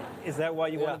 Is that why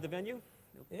you wanted the venue?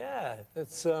 Yeah,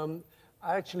 it's,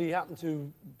 I actually happened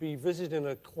to be visiting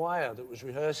a choir that was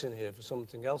rehearsing here for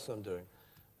something else I'm doing.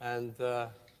 And the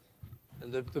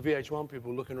VH1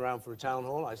 people looking around for a town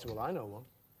hall, I said, well, I know one.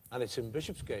 And it's in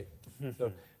Bishopsgate.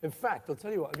 So, in fact, I'll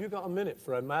tell you what, have you got a minute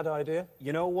for a mad idea?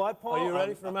 You know what, Paul? Are you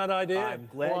ready for a mad idea? I'm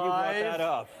glad you brought that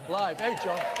up. Live. Hey,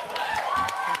 John.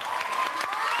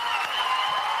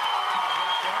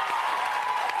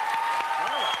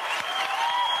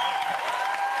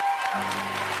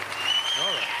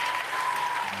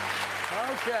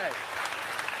 Okay.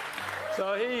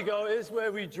 So here you go. Here's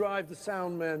where we drive the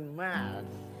sound men mad.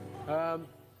 And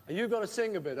you've got to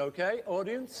sing a bit, okay,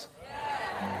 audience?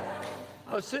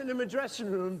 I was sitting in my dressing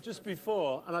room just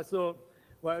before, and I thought,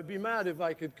 well, it'd be mad if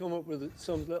I could come up with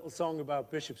some little song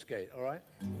about Bishopsgate, all right?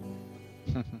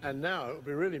 And now it would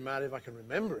be really mad if I can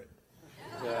remember it.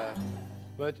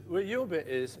 But what your bit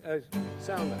is,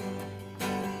 sound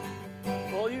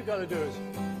man. All you got to do is,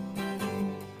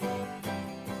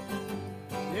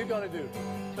 you got to do,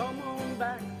 come on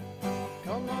back,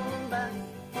 come on back.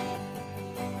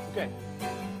 Okay.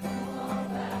 Come on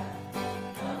back,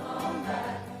 come on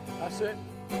back. That's it.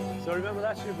 So remember,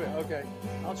 that's your bit. Okay.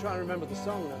 I'll try and remember the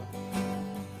song now.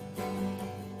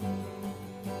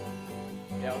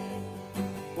 Yeah, okay.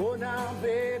 Oh, now,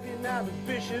 baby, now the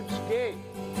Bishop's Gate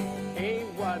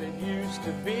ain't what it used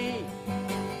to be.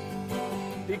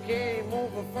 They came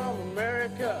over from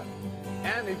America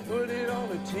and they put it on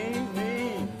the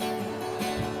TV.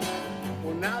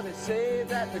 Well, now they say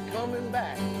that they're coming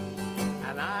back,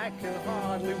 and I can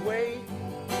hardly wait.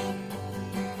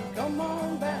 Come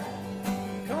on back,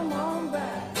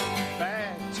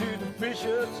 back to the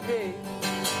Bishop's Gate.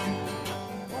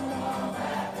 Come on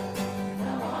back,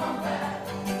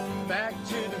 back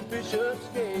to the Bishop's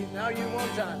Gate. Now you one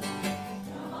time.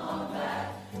 Come on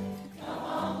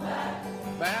back,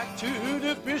 back to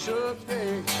the Bishop's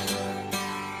Gate.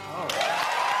 All right.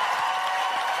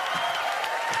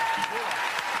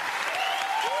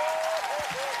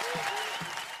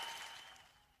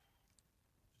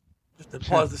 Just to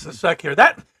pause this a sec here.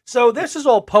 So this is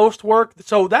all post work.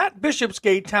 So that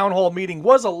Bishopsgate Town Hall meeting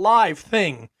was a live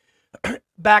thing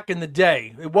back in the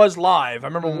day. It was live. I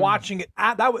remember watching it.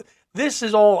 This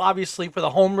is all obviously for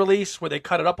the home release where they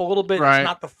cut it up a little bit. Right. It's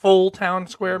not the full town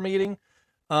square meeting.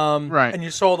 Right. And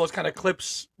you saw those kind of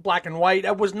clips, black and white.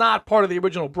 That was not part of the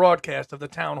original broadcast of the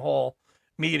town hall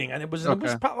meeting, and it was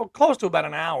probably close to about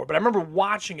an hour. But I remember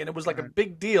watching it. It was like a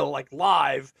big deal, like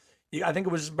live. I think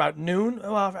it was about noon.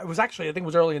 Well, it was actually, I think it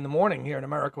was early in the morning here in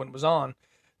America when it was on,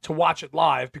 to watch it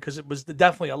live, because it was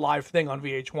definitely a live thing on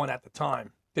VH1 at the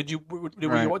time. Did you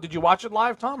watch it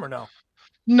live, Tom, or no?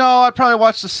 No, I probably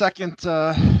watched the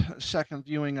second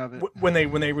viewing of it when they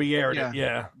re-aired it.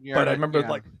 Yeah. But I remember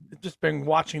like just been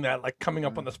watching that, like coming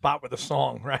up on the spot with a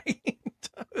song, right?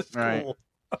 That was cool.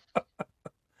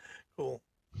 Cool.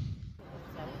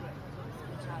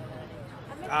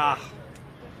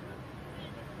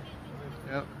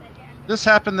 Yep. This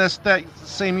happened that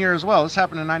same year as well. This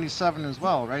happened in '97 as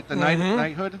well, right? The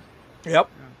knighthood. Yep.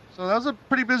 So that was a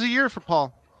pretty busy year for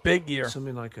Paul. Big year.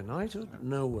 Something like a knighthood?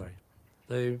 No way.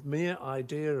 The mere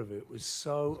idea of it was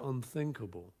so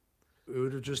unthinkable. We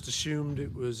would have just assumed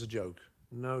it was a joke.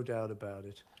 No doubt about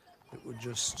it. It would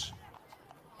just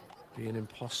be an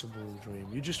impossible dream.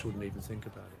 You just wouldn't even think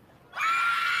about it.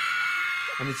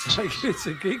 And it's like, it's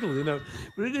a giggle,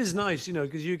 But it is nice,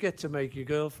 because you get to make your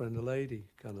girlfriend a lady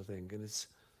kind of thing. And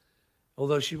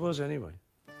Although she was anyway.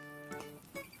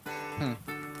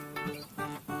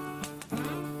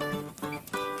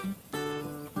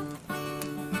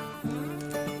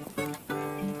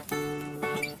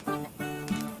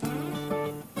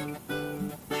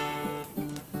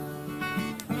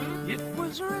 It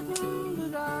was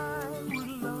written that I would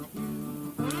love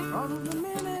you from the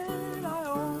minute I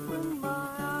opened my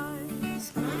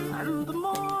eyes, and the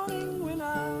morning when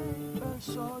I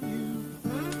first saw you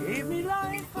gave me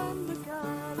life under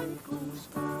calico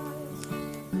skies.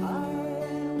 I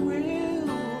will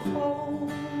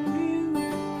hold you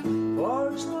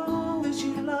for as long as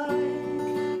you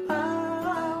like.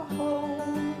 I'll hold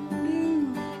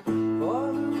you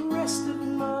for the rest of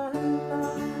my life.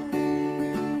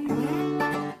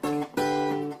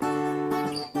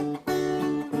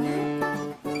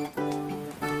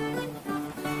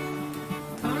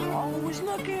 Always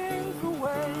looking for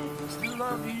ways to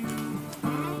love you,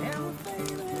 never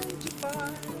failing to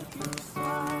find your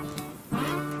side.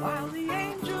 While the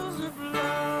angels of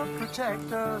love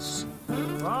protect us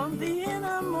from the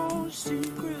innermost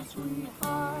secrets we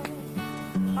hide,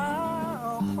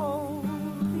 I'll hold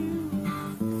you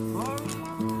for as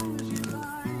long as you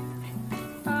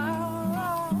like.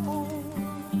 I'll hold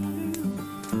you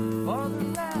for the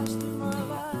rest of my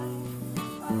life.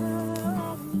 I'll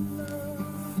love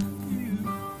you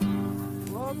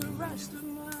for the rest of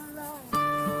my life.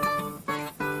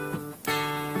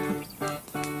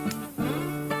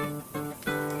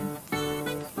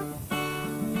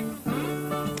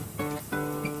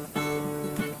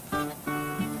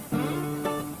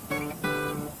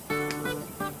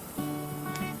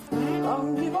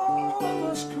 Long live all of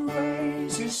us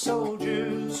crazy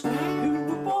soldiers who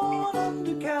were born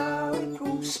under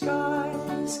calico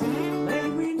skies. May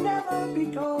we never be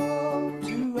called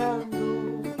to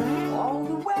handle all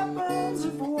the weapons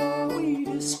of war we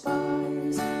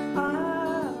despise.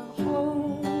 I'll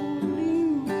hold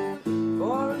you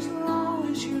for as long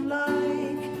as you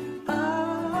like.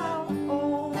 I'll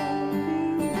hold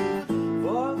you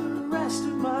for the rest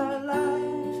of my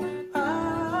life.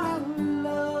 I'll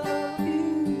love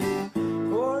you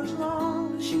for as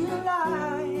long as you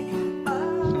like.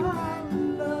 I'll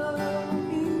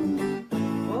love you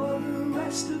for the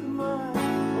rest of my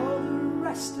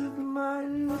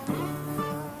life.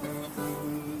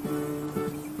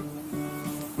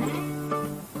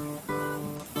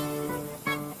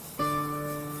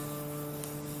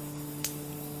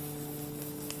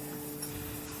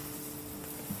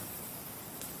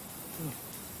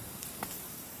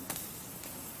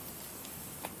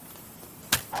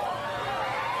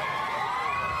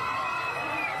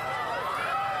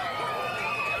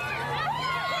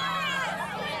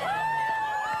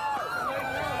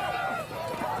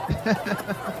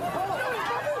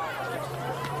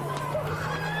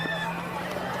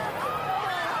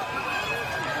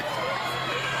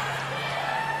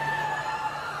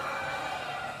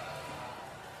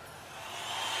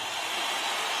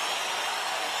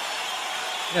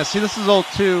 Yeah, see, this is old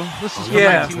too. This is from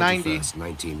 1990.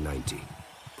 1990.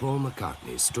 Paul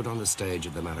McCartney stood on the stage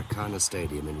at the Maracanã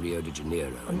Stadium in Rio de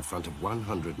Janeiro in front of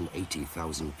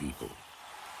 180,000 people.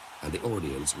 And the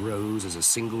audience rose as a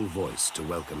single voice to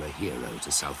welcome a hero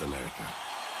to South America.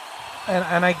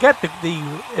 And I get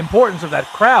the importance of that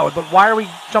crowd, but why are we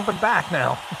jumping back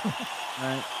now?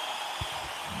 Right.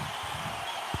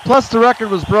 Plus, the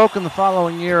record was broken the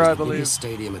following year, I believe. Biggest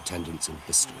stadium attendance in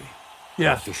history.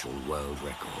 Yeah. Official world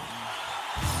record.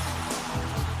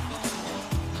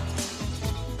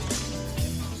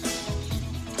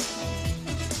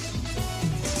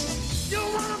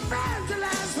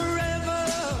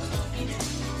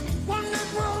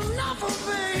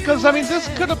 Because, I mean, this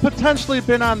could have potentially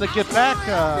been on the Get Back,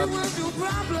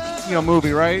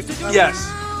 movie, right?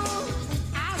 Yes.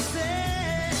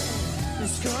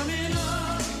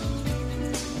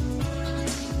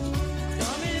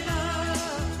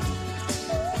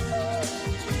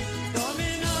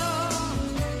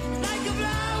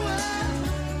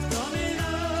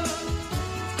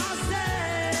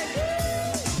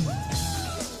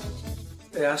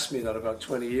 They asked me that about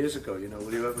 20 years ago,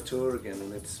 will you ever tour again?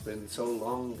 And it's been so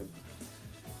long. And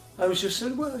I was just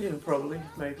saying, well, probably,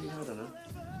 maybe, I don't know.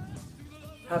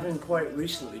 Having quite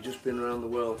recently just been around the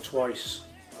world twice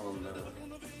on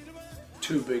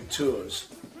 2 big tours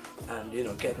and,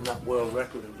 getting that world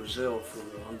record in Brazil for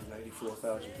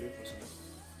 184,000 people.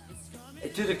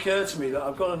 It did occur to me that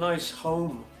I've got a nice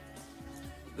home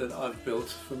that I've built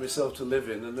for myself to live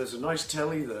in, and there's a nice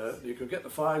telly there. You can get the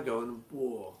fire going, and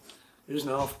whoa, it isn't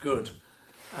half good.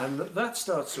 And that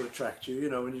starts to attract you,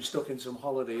 when you're stuck in some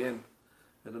Holiday Inn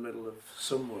in the middle of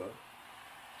somewhere.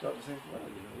 start to think, well,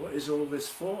 what is all this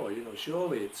for?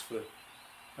 Surely it's for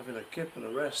having a kip and a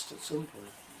rest at some point.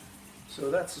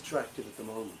 So that's attractive at the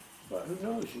moment. But who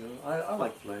knows, I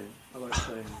like playing. I like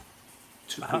playing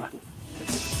to people.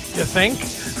 You think?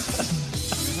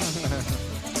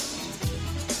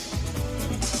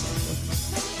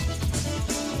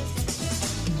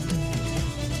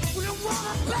 We want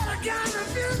a better kind of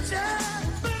future.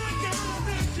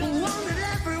 One that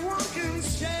everyone can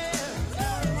share.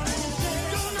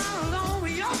 Don't know how long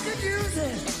we all could use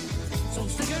it. So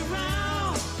stick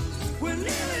around. We're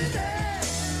nearly there.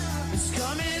 It's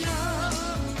coming up.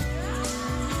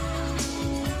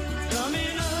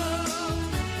 Coming up.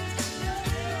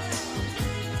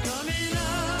 Coming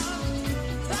up.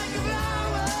 Like a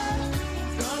flower.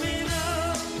 Coming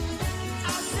up. I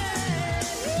said,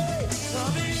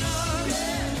 coming up.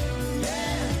 Coming up, yeah,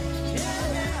 yeah,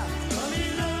 yeah.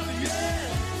 Coming up, yeah,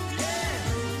 yeah,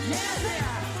 yeah, yeah.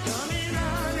 Coming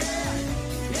up, yeah,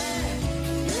 yeah, yeah,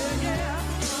 yeah, yeah, yeah.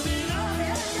 Coming up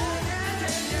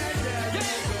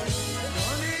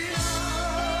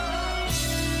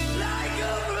like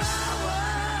a flower.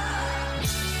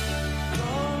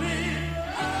 Coming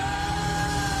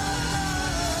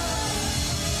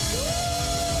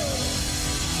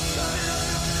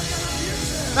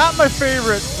Not my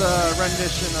favorite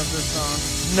rendition of this song.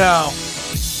 No.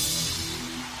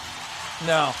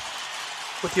 No.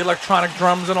 With the electronic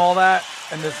drums and all that.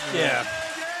 And this, yeah.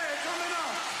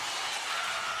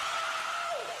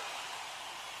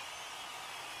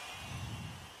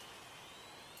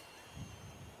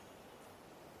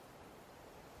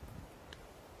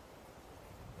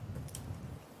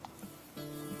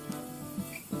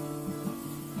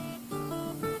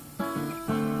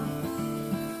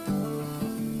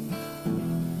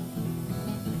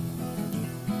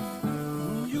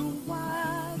 You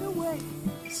wide awake,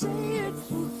 say it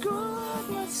for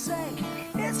goodness sake.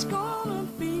 It's gonna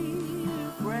be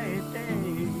a great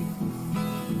day.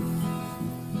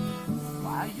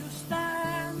 While you're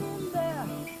standing there,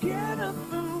 get up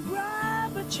and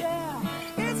grab a chair.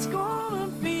 It's gonna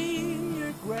be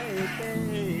a great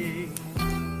day.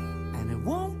 And it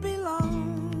won't be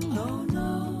long, no,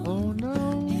 no. Oh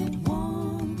no. It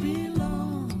won't be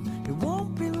long. It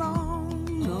won't be long,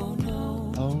 no,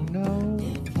 no. Oh no.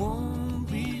 It won't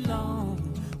be long,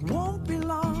 won't be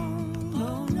long,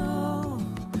 no, no.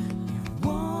 It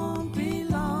won't be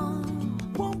long,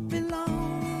 won't be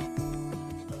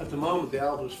long. At the moment, the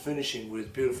album's finishing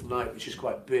with Beautiful Night, which is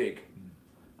quite big.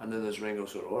 And then there's Ringo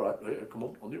sort of, all right, come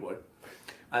on your way.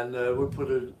 And we'll put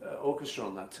an orchestra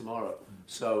on that tomorrow.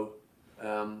 So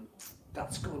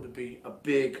that's going to be a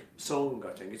big song,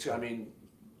 I think.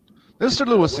 Mr.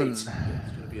 Lewison. It's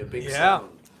going to be a big Yeah.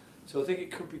 song. So I think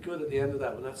it could be good at the end of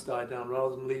that, when that's died down,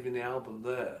 rather than leaving the album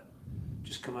there,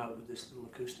 just come out with this little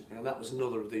acoustic thing. And that was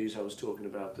another of these I was talking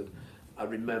about that I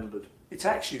remembered. It's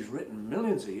actually written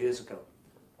millions of years ago.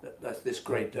 That's This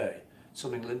Great Day.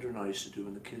 Something Linda and I used to do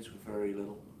when the kids were very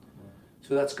little.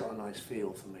 So that's got a nice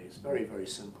feel for me. It's very, very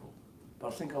simple. But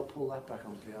I think I'll pull that back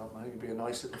onto the album. I think it'll be a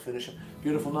nice little finisher.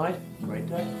 Beautiful night, great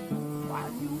day.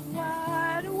 While you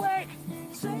wide awake,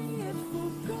 say it for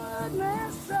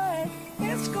goodness sake.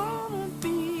 It's gonna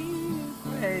be a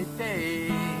great day.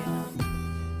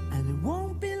 And it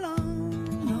won't be long,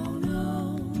 no,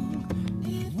 no.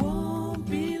 It won't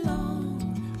be long,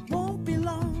 won't be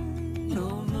long,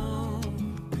 no, no.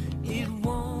 It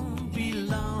won't be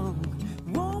long,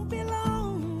 won't be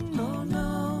long, no,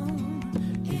 no.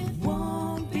 It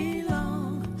won't be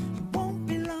long, won't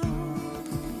be long.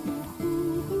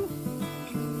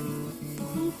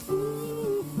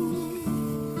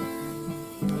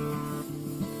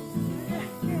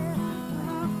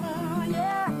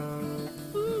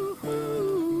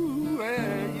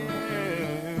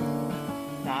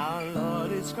 Now,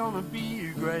 Lord, it's gonna be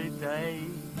a great day.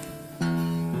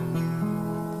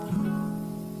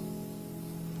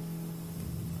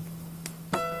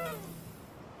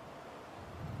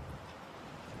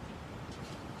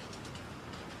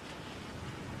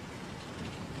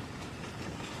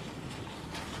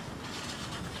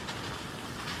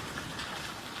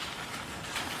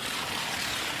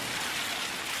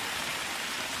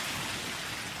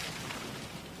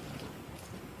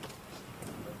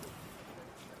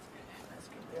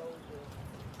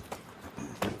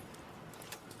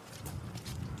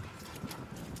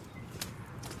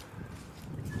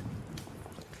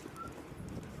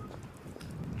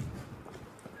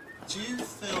 Do you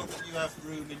feel that you have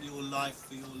room in your life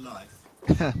for your life?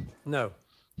 No,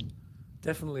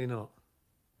 definitely not.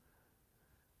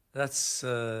 That's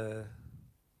a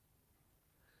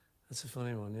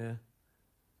funny one, yeah.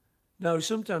 No,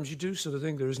 sometimes you do sort of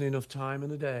think there isn't enough time in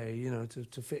the day, you know,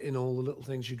 to fit in all the little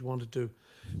things you'd want to do.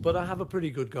 But I have a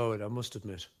pretty good go at it, I must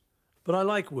admit. But I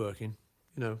like working,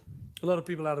 you know. A lot of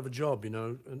people out of a job, you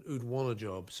know, and who'd want a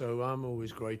job. So I'm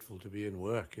always grateful to be in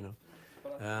work, you know.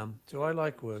 So I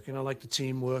like working. I like the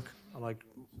teamwork. I like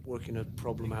working a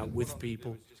problem out with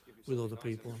people, with other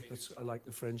people. I like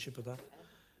the friendship of that.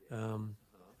 And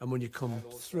when you come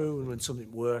through and when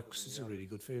something works, it's a really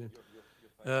good feeling.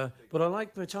 But I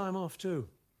like my time off too,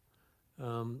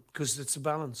 because it's a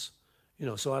balance, you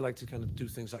know. So I like to kind of do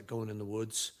things like going in the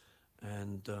woods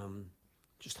and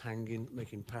just hanging,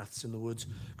 making paths in the woods,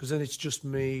 because then it's just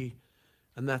me,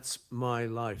 and that's my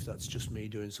life. That's just me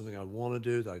doing something I want to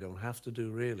do that I don't have to do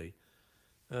really.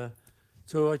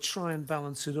 So I try and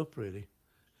balance it up really.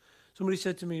 Somebody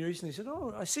said to me recently, said,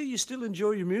 "Oh, I see you still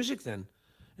enjoy your music then,"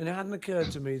 and it hadn't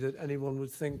occurred to me that anyone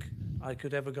would think I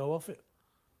could ever go off it.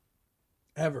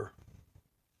 Ever.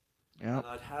 Yeah. And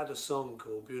I'd had a song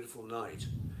called Beautiful Night,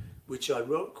 which I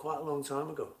wrote quite a long time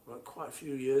ago, quite a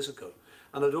few years ago.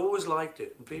 And I'd always liked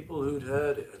it, and people who'd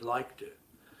heard it had liked it.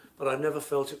 But I never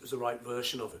felt it was the right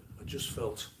version of it. I just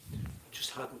felt,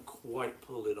 just hadn't quite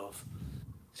pulled it off.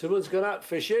 Someone's gone out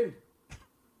fishing.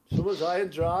 Someone's high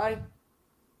and dry.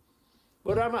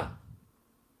 What am I?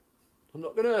 I'm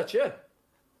not going to hurt you.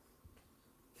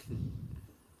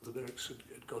 The lyrics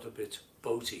had got a bit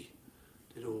boaty.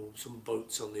 They'd all, some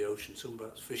boats on the ocean, some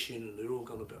boats fishing, and they'd all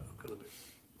gone a bit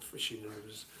fishing, and there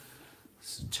was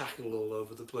tackle all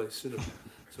over the place, you know.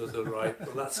 So I thought, right,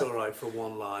 well, that's all right for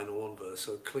one line or one verse,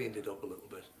 so I cleaned it up a little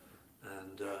bit.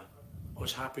 And I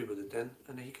was happy with it then,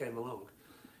 and he came along.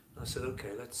 And I said,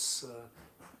 okay, let's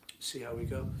see how we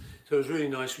go. So it was really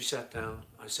nice. We sat down,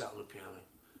 I sat on the piano.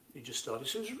 He just started,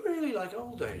 so it was really like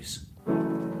old days.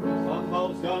 Some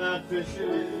folks gone out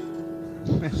fishing.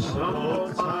 Some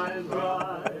old time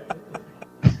dry.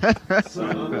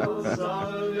 Some old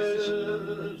sun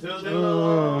till the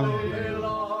lonely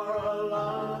are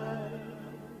alive.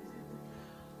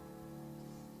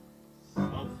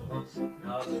 Some folks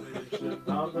got vision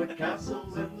of the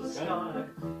castles in the sky.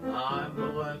 I'm the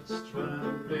west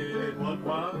wind, one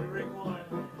wandering why.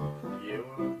 You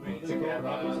and me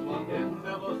together, it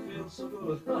never feels so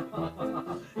good.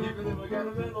 Even if we get a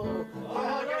little,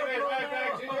 I'll give it right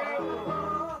back to you.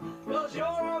 'Cause you're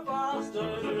a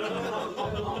bastard.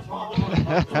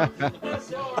 Yes,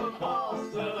 you're a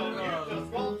bastard. You just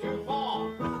gone too far.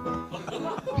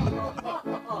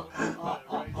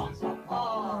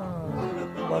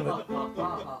 Love it.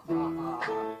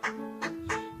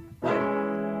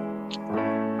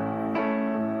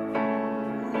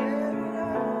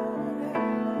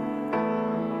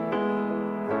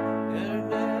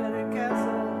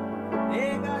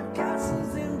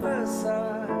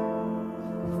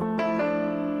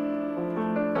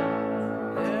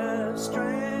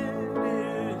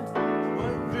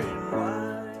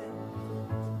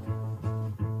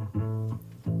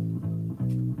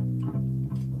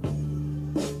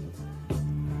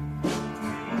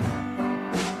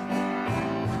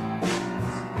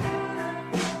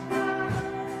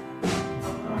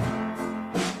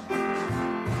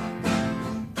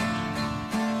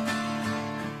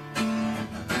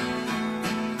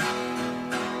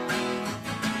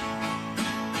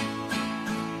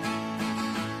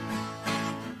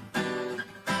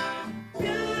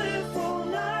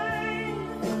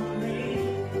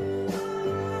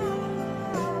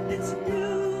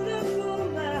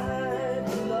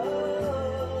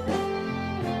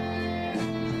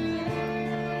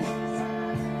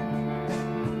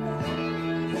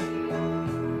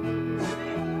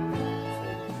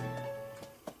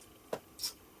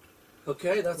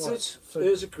 Okay, that's it.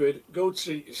 Here's a quid. Go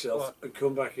treat yourself and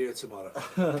come back here tomorrow.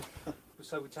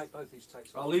 So we take both these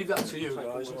takes. I'll leave that to you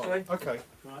guys, okay? Okay.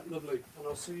 Right, lovely. And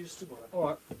I'll see you tomorrow. All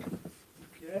right.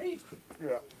 Okay?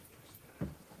 Yeah.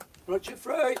 Right, you're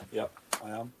free? Yep, I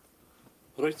am.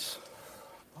 Right.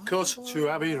 Cut to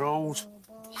Abbey Road.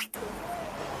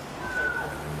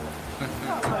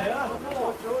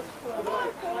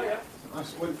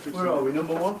 Where are we,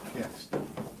 number one? Yes.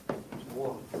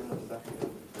 One.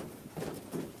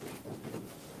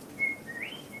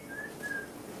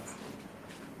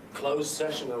 Closed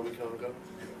session, though, we can't go.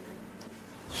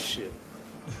 Shit.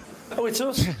 Oh, it's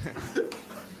us.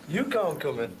 You can't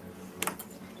come in.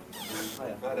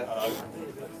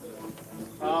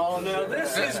 Oh, now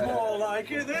this is more like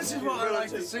it. This is what I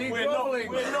like to see. We're not whirling.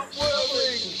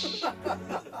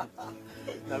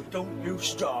 Now, don't you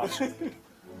start.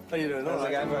 How you doing? How's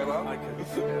it going? Very well. I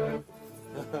can.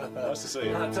 Nice to see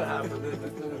you. Had to happen, didn't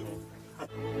it?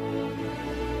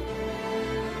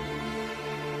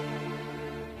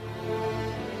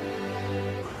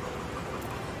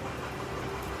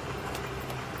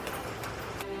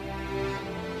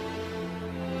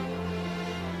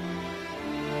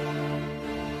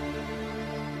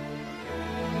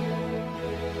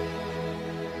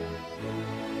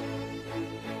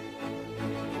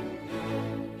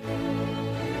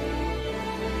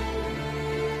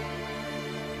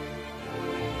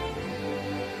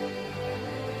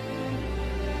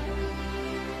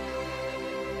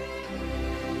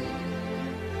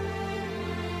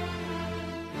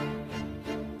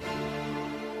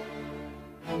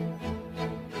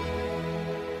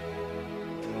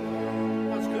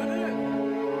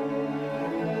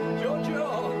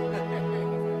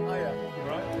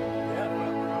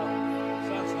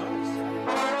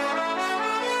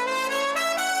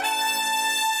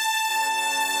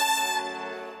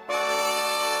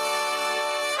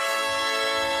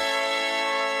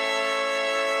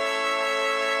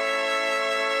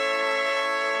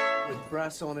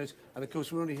 brass on it, and of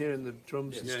course we're only hearing the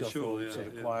drums and stuff all sort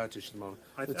of quietish at the moment.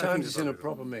 The times it's in a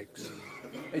proper mix.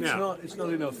 It's not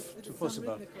enough to fuss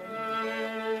about.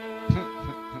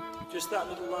 Just that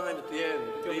little line at the end.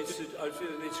 I feel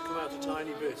it needs to come out a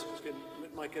tiny bit.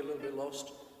 It might get a little bit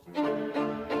lost.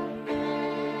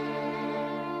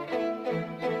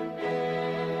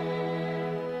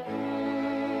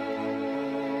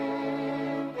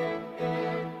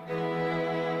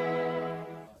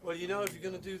 Well, you know, if you're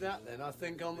going to do that, then I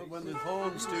think when the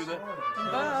horns do the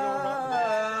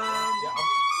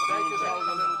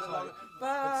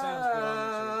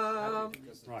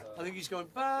right. I think he's going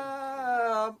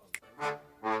bam.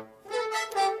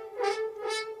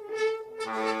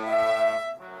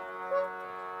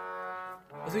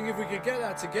 I think if we could get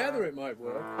that together, it might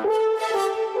work.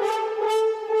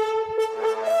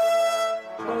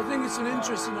 Well, I think it's an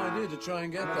interesting idea to try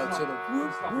and get that sort of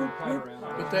whoop, whoop, whoop,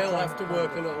 but they'll have to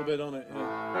work a little bit on it.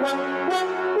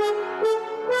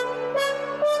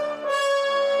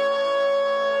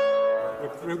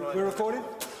 We're recording?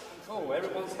 Oh,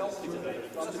 everyone's healthy today.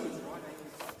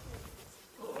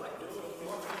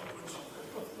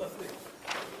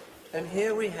 And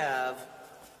here we have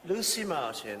Lucy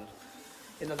Martin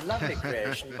in a lovely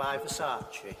creation by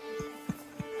Versace.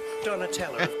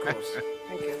 Donatella, of course.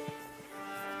 Thank you.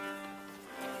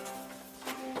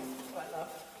 Right,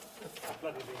 love.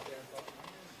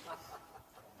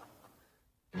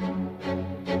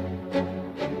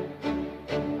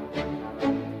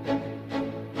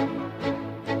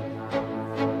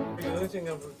 The only thing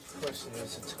I'm requesting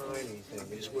is a tiny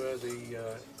thing, is where the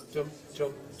jump,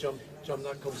 jump, jump, jump,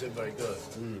 that comes in very good.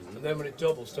 And then when it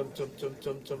doubles, jump, jump, jump,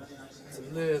 jump, jump, it's a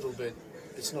little bit,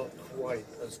 it's not quite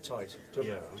as tight. Jump,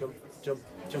 jump, jump,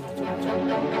 jump, jump, jump.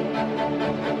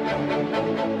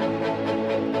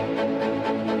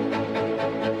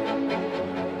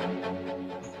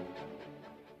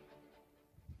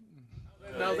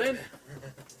 Now then,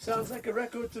 sounds like a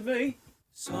record to me.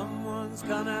 Someone's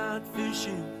gone out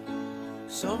fishing,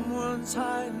 someone's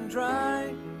high and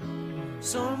dry,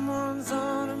 someone's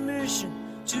on a mission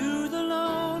to the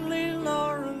lonely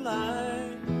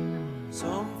Lorelei.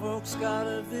 Some folks got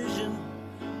a vision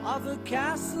of a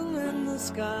castle in the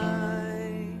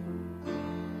sky,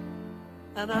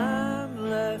 and I'm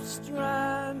left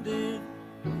stranded,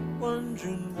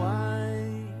 wondering why.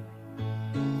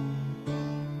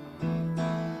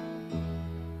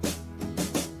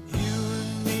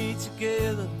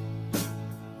 Together,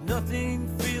 nothing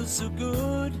feels so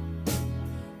good.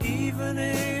 Even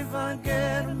if I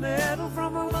get a medal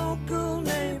from a local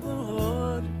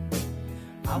neighborhood,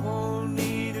 I won't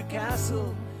need a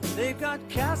castle. They've got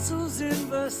castles in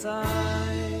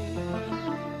Versailles,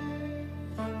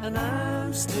 and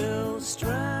I'm still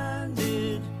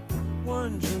stranded,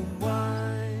 wondering why.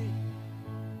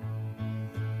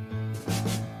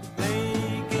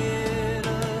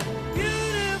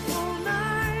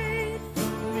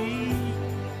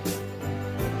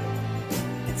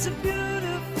 It's a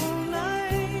beautiful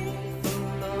night for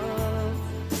love,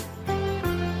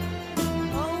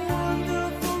 a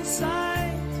wonderful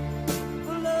sight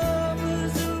for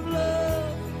lovers of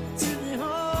love to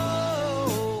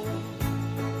behold.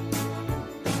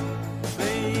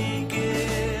 Make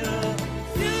it a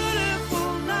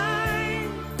beautiful night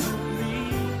for me.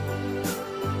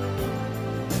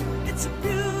 It's a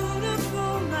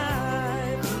beautiful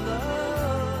night for love.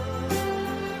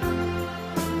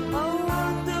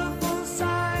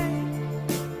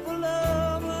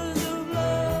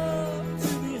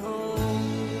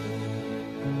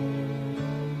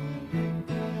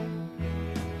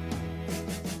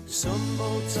 Some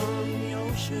boats on the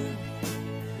ocean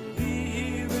will be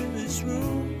here in this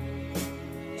room.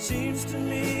 Seems to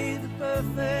me the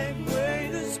perfect way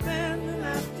to spend an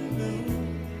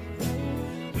afternoon.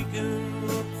 We can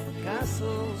look for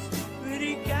castles,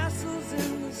 pretty castles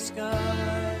in the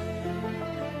sky.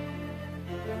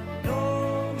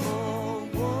 No more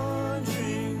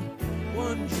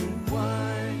wondering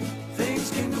why. Things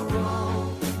can go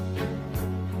wrong,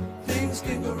 things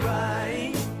can go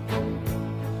right.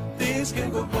 Things can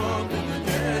go wrong in the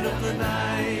dead of the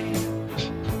night.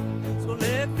 So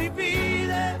let me be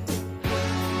there.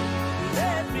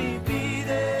 Let me be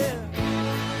there.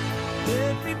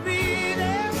 Let me be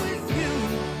there with you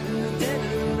in the dead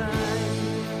of the night.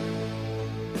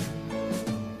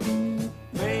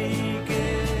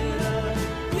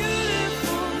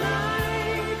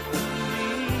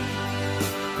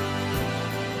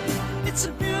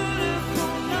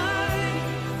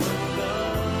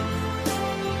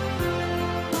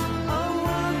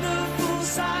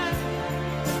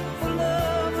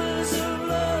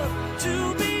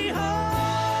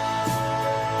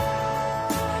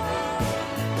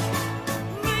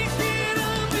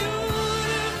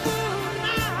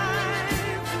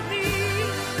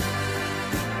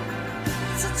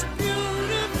 such a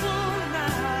beautiful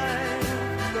night.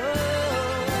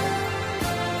 Love,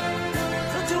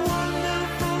 such a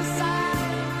wonderful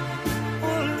sight.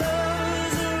 For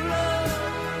lovers of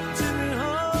love to be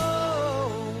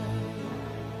home.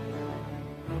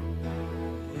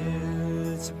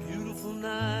 Yeah, it's a beautiful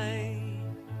night.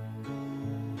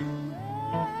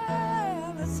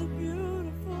 Yeah, that's a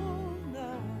beautiful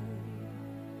night.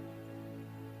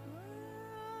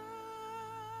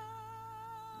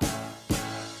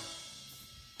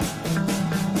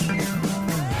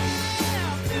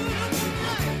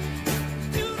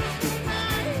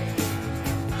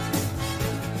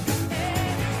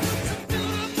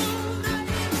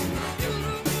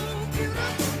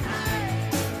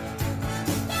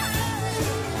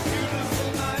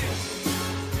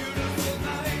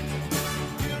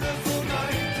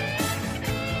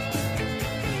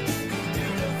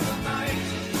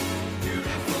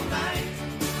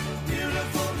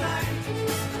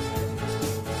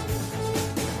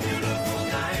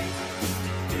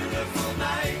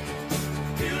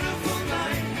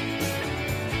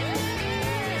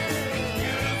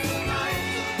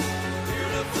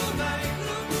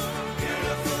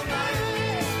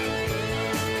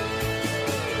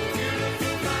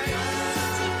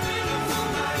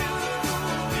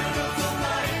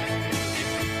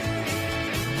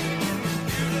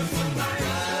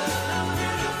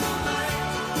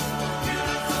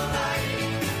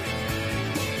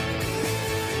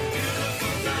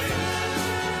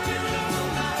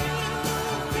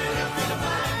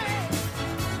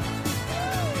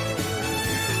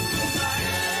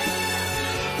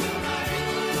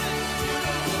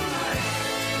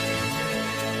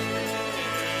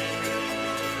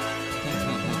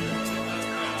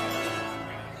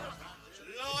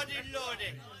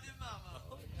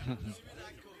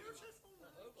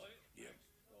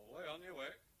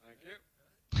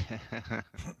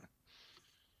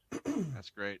 That's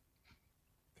great.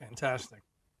 Fantastic.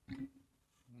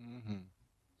 Mm-hmm.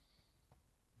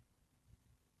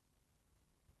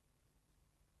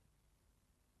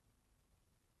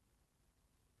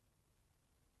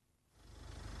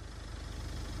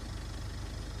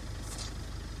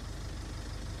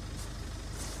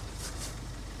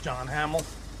 John Hamill.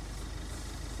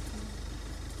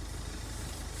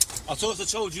 I thought I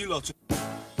told you lot to.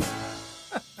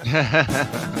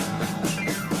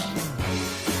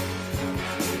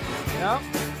 Yeah.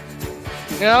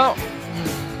 Yeah.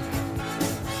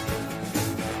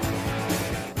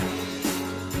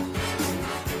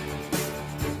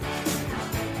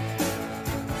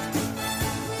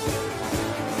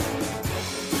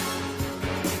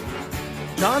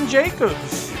 John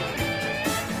Jacobs.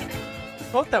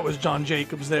 Thought that was John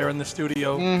Jacobs there in the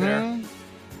studio there.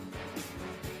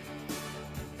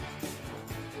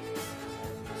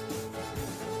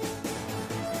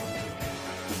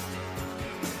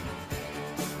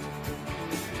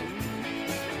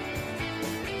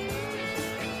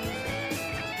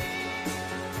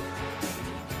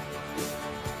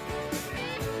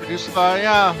 Produced by,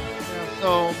 yeah.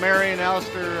 So Mary and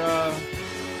Alistair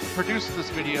produced this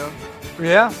video.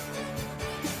 Yeah.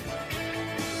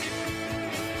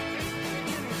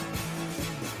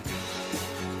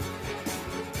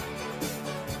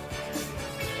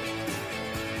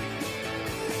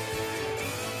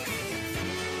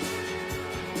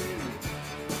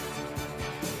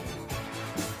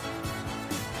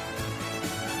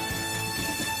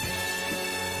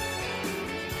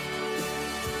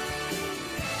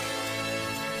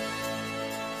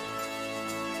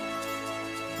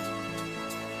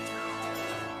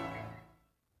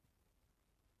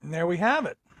 And there we have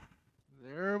it.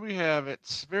 There we have it.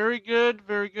 It's very good,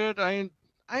 very good. I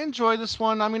enjoy this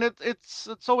one. I mean, it's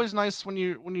always nice when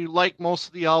you like most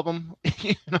of the album,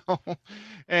 you know,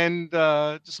 and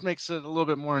just makes it a little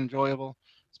bit more enjoyable,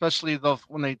 especially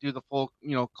when they do the full,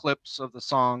 you know, clips of the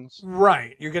songs.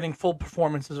 Right. You're getting full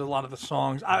performances of a lot of the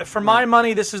songs. For my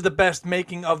money, this is the best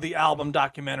making of the album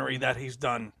documentary that he's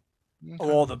done. Of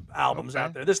all the albums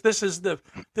out there. This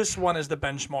one is the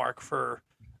benchmark for,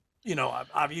 you know,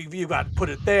 you've got Put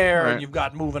It There, and you've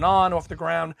got Moving On, Off the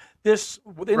Ground. This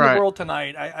Within the World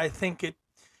Tonight, I think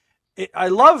I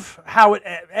love how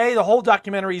the whole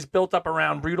documentary is built up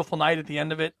around Beautiful Night at the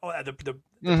end of it, the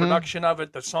production of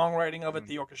it, the songwriting of it,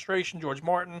 the orchestration, George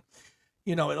Martin.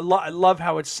 You know, I love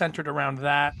how it's centered around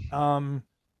that. And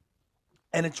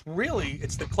it's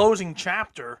the closing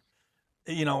chapter,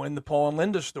 you know, in the Paul and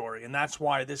Linda story, and that's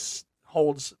why this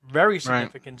holds very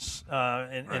significance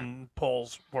in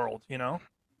Paul's world, you know.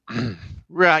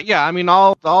 Right. Yeah. I mean,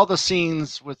 all the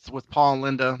scenes with Paul and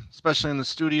Linda, especially in the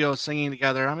studio singing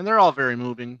together. I mean, they're all very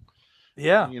moving.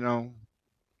 Yeah. You know,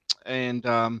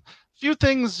 And few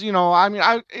things, I mean,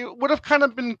 it would have kind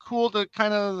of been cool to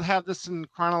kind of have this in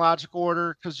chronological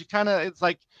order, because it's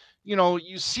like,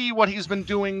 you see what he's been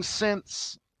doing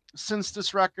since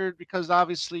this record, because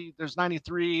obviously there's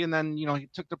 93, and then he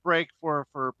took the break for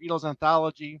Beatles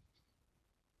Anthology,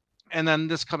 and then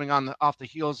this coming off the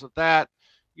heels of that.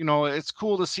 It's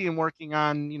cool to see him working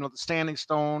on the Standing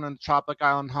Stone and Tropic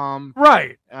Island Hum.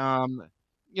 Right.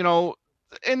 You know,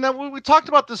 and then we talked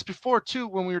about this before too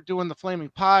when we were doing the Flaming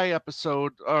Pie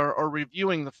episode, or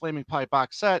reviewing the Flaming Pie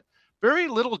box set. Very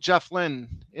little Jeff Lynne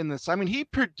in this. I mean, he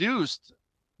produced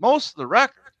most of the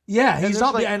record. Yeah, And he's there's,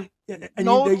 on like,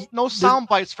 and no sound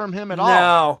bites from him at all.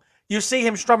 No, you see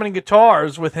him strumming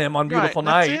guitars with him on Beautiful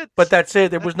Right, that's Night, it. but that's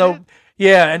it. There was no.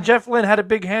 Yeah, and Jeff Lynne had a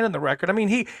big hand in the record. I mean,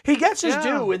 he gets his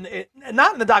due,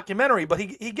 not in the documentary, but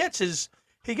he gets his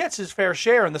fair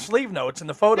share in the sleeve notes and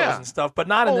the photos Yeah. and stuff, but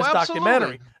not in Oh, this absolutely.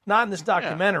 documentary. Not in this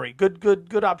documentary.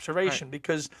 Good observation,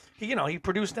 because he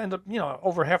produced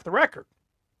over half the record.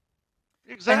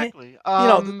 Exactly.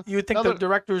 You would think another- the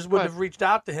directors would Right. have reached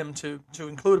out to him to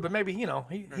include it, but maybe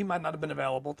he might not have been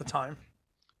available at the time.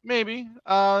 Maybe.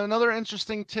 Another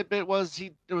interesting tidbit was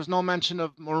there was no mention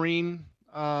of Maureen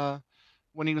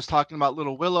when he was talking about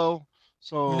Little Willow.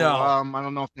 So No. I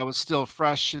don't know if that was still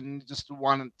fresh and just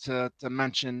wanted to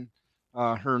mention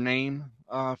her name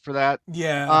for that.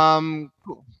 Yeah.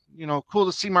 Cool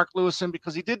to see Mark Lewis in,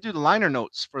 because he did do the liner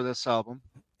notes for this album.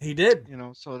 He did.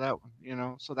 So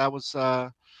that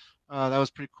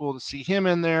was pretty cool to see him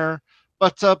in there.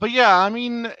 But yeah, I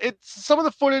mean, it's some of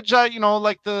the footage,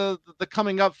 like the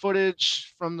coming up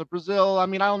footage from the Brazil. I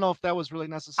mean, I don't know if that was really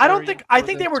necessary. I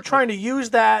think they were trying to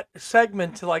use that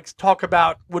segment to like talk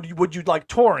about would you like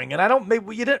touring, and I don't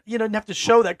maybe you didn't have to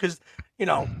show that, because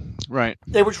Right.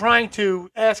 they were trying to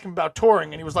ask him about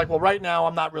touring, and he was like, well, right now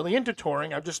I'm not really into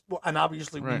touring. And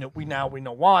obviously Right. we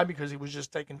know why, because he was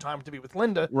just taking time to be with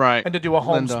Linda, Right. and to do a Linda,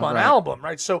 homespun right. album,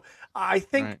 right? So I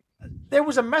think there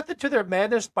was a method to their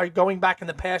madness by going back in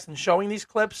the past and showing these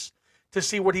clips to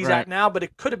see what he's Right. at now, but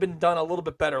it could have been done a little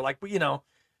bit better. Like,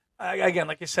 again,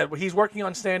 like you said, he's working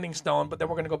on Standing Stone, but then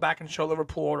we're going to go back and show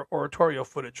Liverpool Oratorio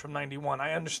footage from '91.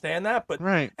 I understand that, but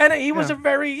Right. and he was Yeah. a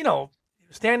very,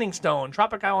 Standing Stone,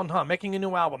 Tropic Island Hum, making a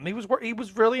new album. He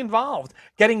was really involved,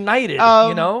 getting knighted.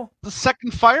 The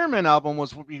Second Fireman album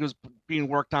was being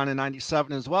worked on in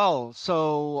 '97 as well.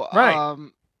 So Right. I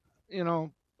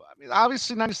mean,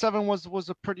 obviously '97 was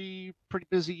a pretty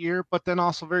busy year, but then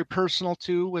also very personal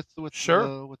too with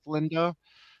Linda.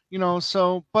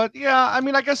 So but yeah, I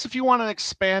mean, I guess if you want to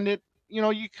expand it,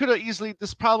 you could have easily,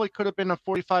 this probably could have been a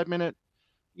 45-minute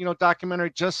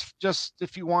documentary, just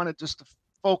if you wanted just to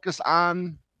focus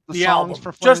on the songs album.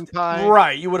 for Flaming Just Pie.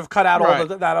 right. You would have cut out all Right.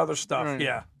 that other stuff. Right.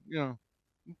 Yeah.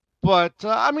 But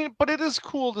I mean, but it is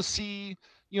cool to see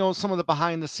some of the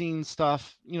behind the scenes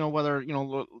stuff, whether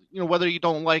whether you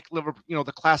don't like Liverpool,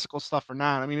 the classical stuff or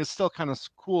not. I mean, it's still kind of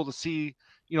cool to see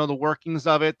the workings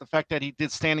of it. The fact that he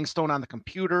did Standing Stone on the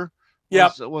computer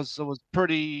was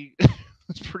pretty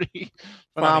it's pretty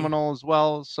phenomenal as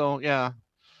well. So yeah.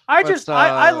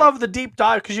 I love the deep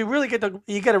dive, because you really get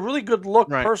a really good look,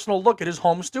 personal look at his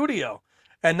home studio,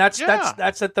 and that's at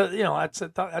the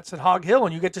that's at Hog Hill,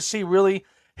 and you get to see really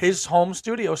his home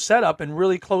studio setup and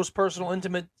really close, personal,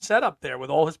 intimate setup there with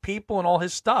all his people and all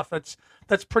his stuff.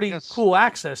 That's pretty cool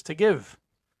access to give.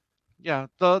 Yeah,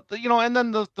 the and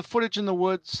then the footage in the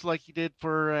woods like he did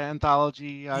for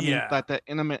Anthology. I mean, that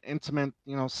intimate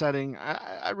setting.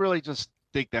 I really just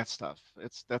dig that stuff.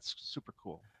 That's super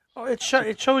cool. Oh, it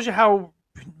shows you how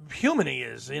human he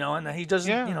is, and that he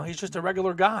doesn't, he's just a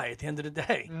regular guy at the end of the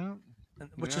day,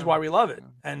 which is why we love it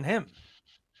and him.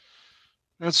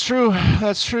 That's true.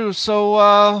 That's true.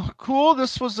 So cool.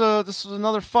 This was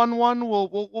another fun one.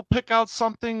 We'll pick out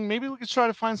something. Maybe we could try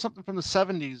to find something from the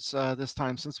 '70s this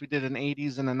time, since we did an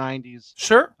 '80s and a '90s.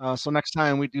 Sure. So next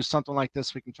time we do something like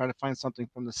this, we can try to find something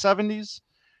from the '70s.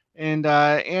 And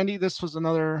Andy, this was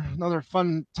another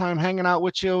fun time hanging out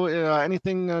with you.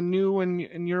 Anything new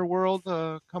in your world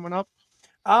coming up?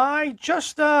 I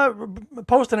just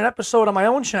posted an episode on my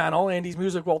own channel, Andy's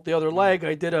Music Vault The Other Leg.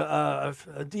 I did a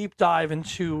deep dive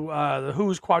into the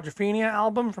Who's Quadrophenia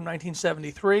album from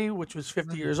 1973, which was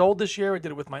 50 years old this year. I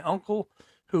did it with my uncle,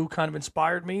 who kind of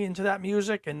inspired me into that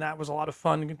music, and that was a lot of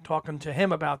fun talking to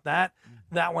him about that.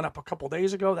 That went up a couple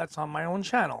days ago. That's on my own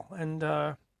channel.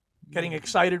 And getting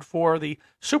excited for the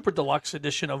super deluxe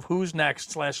edition of Who's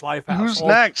Next / Lifehouse. Who's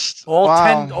Next? All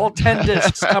Wow. 10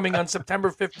 discs coming on September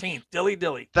 15th.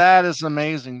 Dilly. That is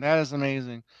amazing.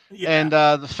 Yeah. And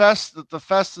the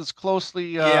fest is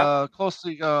closely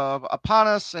upon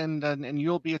us, and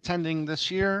you'll be attending this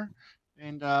year.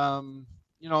 And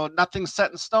nothing's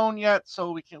set in stone yet,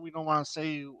 so we don't want to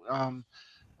say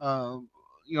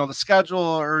the schedule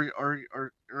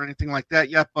or anything like that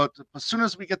yet. But as soon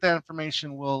as we get that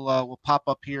information, we'll pop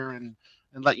up here and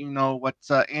let you know what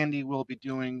Andy will be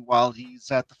doing while he's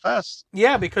at the fest.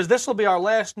 Yeah, because this will be our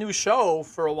last new show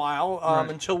for a while Right.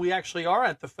 until we actually are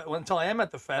at until I am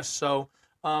at the fest. So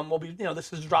we'll be,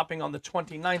 this is dropping on the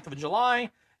 29th of July.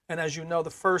 And as you know, the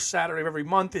first Saturday of every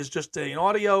month is just an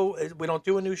audio. We don't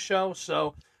do a new show.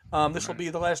 So this will be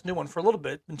the last new one for a little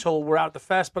bit until we're out at the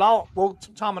fest. But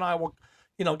Tom and I will,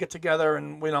 get together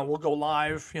and, we'll go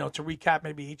live, to recap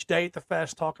maybe each day at the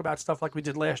fest, talk about stuff like we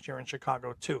did last year in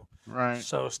Chicago too. Right.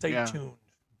 So stay tuned.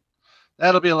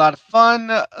 That'll be a lot of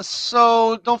fun.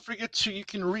 So don't forget you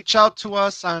can reach out to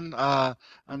us on our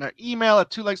email at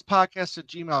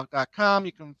twolegspodcast@gmail.com.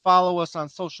 You can follow us on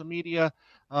social media,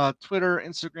 Twitter,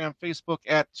 Instagram, Facebook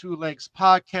at Two Legs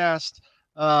Podcast.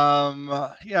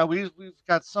 We've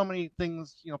got so many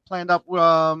things, planned up.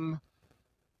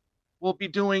 We'll be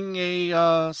doing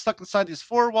a Stuck Inside These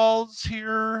Four Walls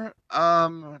here.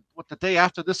 The day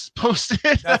after this is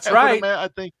posted. That's right. I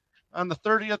think on the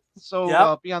 30th.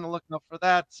 So be on the lookout for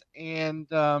that. And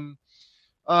this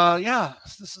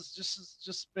has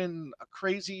just been a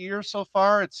crazy year so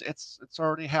far. It's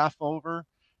already half over,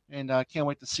 and I can't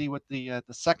wait to see what the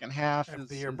second half of is.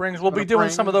 The year brings. We'll be doing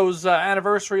some of those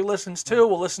anniversary listens too.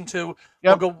 We'll listen to.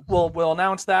 Yep. We'll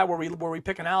announce that where we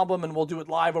pick an album and we'll do it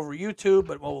live over YouTube.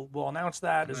 But we'll announce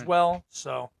that as well.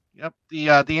 So. Yep.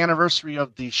 The anniversary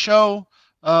of the show.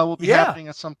 Will be happening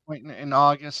at some point in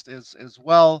August as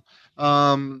well.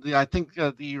 I think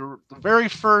the very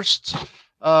first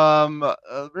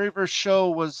show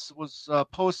was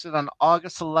posted on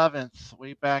August 11th,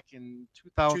 way back in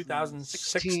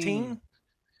 2016.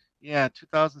 Yeah,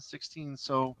 2016.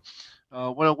 So,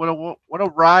 what a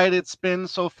ride it's been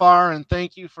so far, and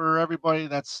thank you for everybody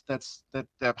that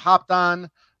hopped on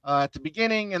at the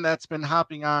beginning, and that's been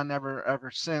hopping on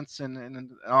ever since,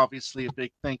 and obviously a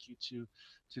big thank you to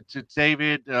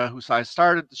David, who I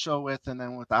started the show with, and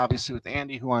then with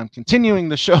Andy, who I'm continuing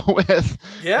the show with.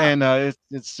 Yeah, and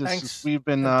it's just we've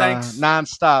been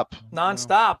nonstop.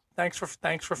 Thanks for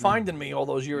finding me all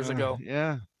those years ago.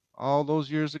 Yeah, all those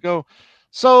years ago.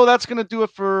 So that's gonna do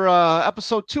it for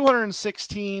episode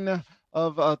 216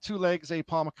 of Two Legs, a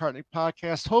Paul McCartney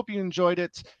podcast. Hope you enjoyed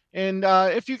it. And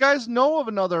if you guys know of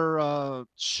another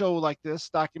show like this,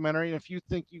 documentary, if you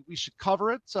think we should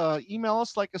cover it, email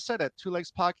us, like I said, at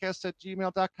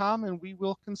twolegspodcast@gmail.com, and we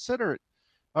will consider it.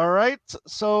 All right.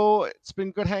 So it's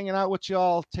been good hanging out with you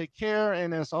all. Take care.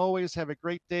 And as always, have a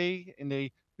great day and a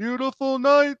beautiful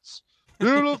night.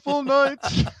 Beautiful night.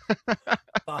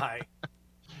 Bye.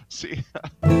 See ya.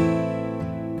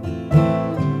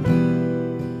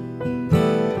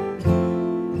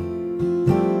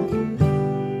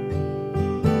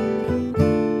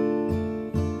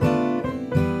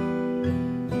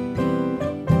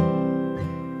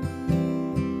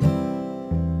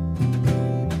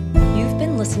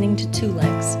 Listening to Two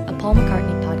Legs, a Paul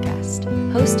McCartney podcast,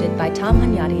 hosted by Tom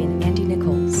Hunyadi and Andy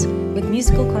Nichols, with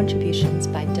musical contributions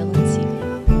by Dylan C.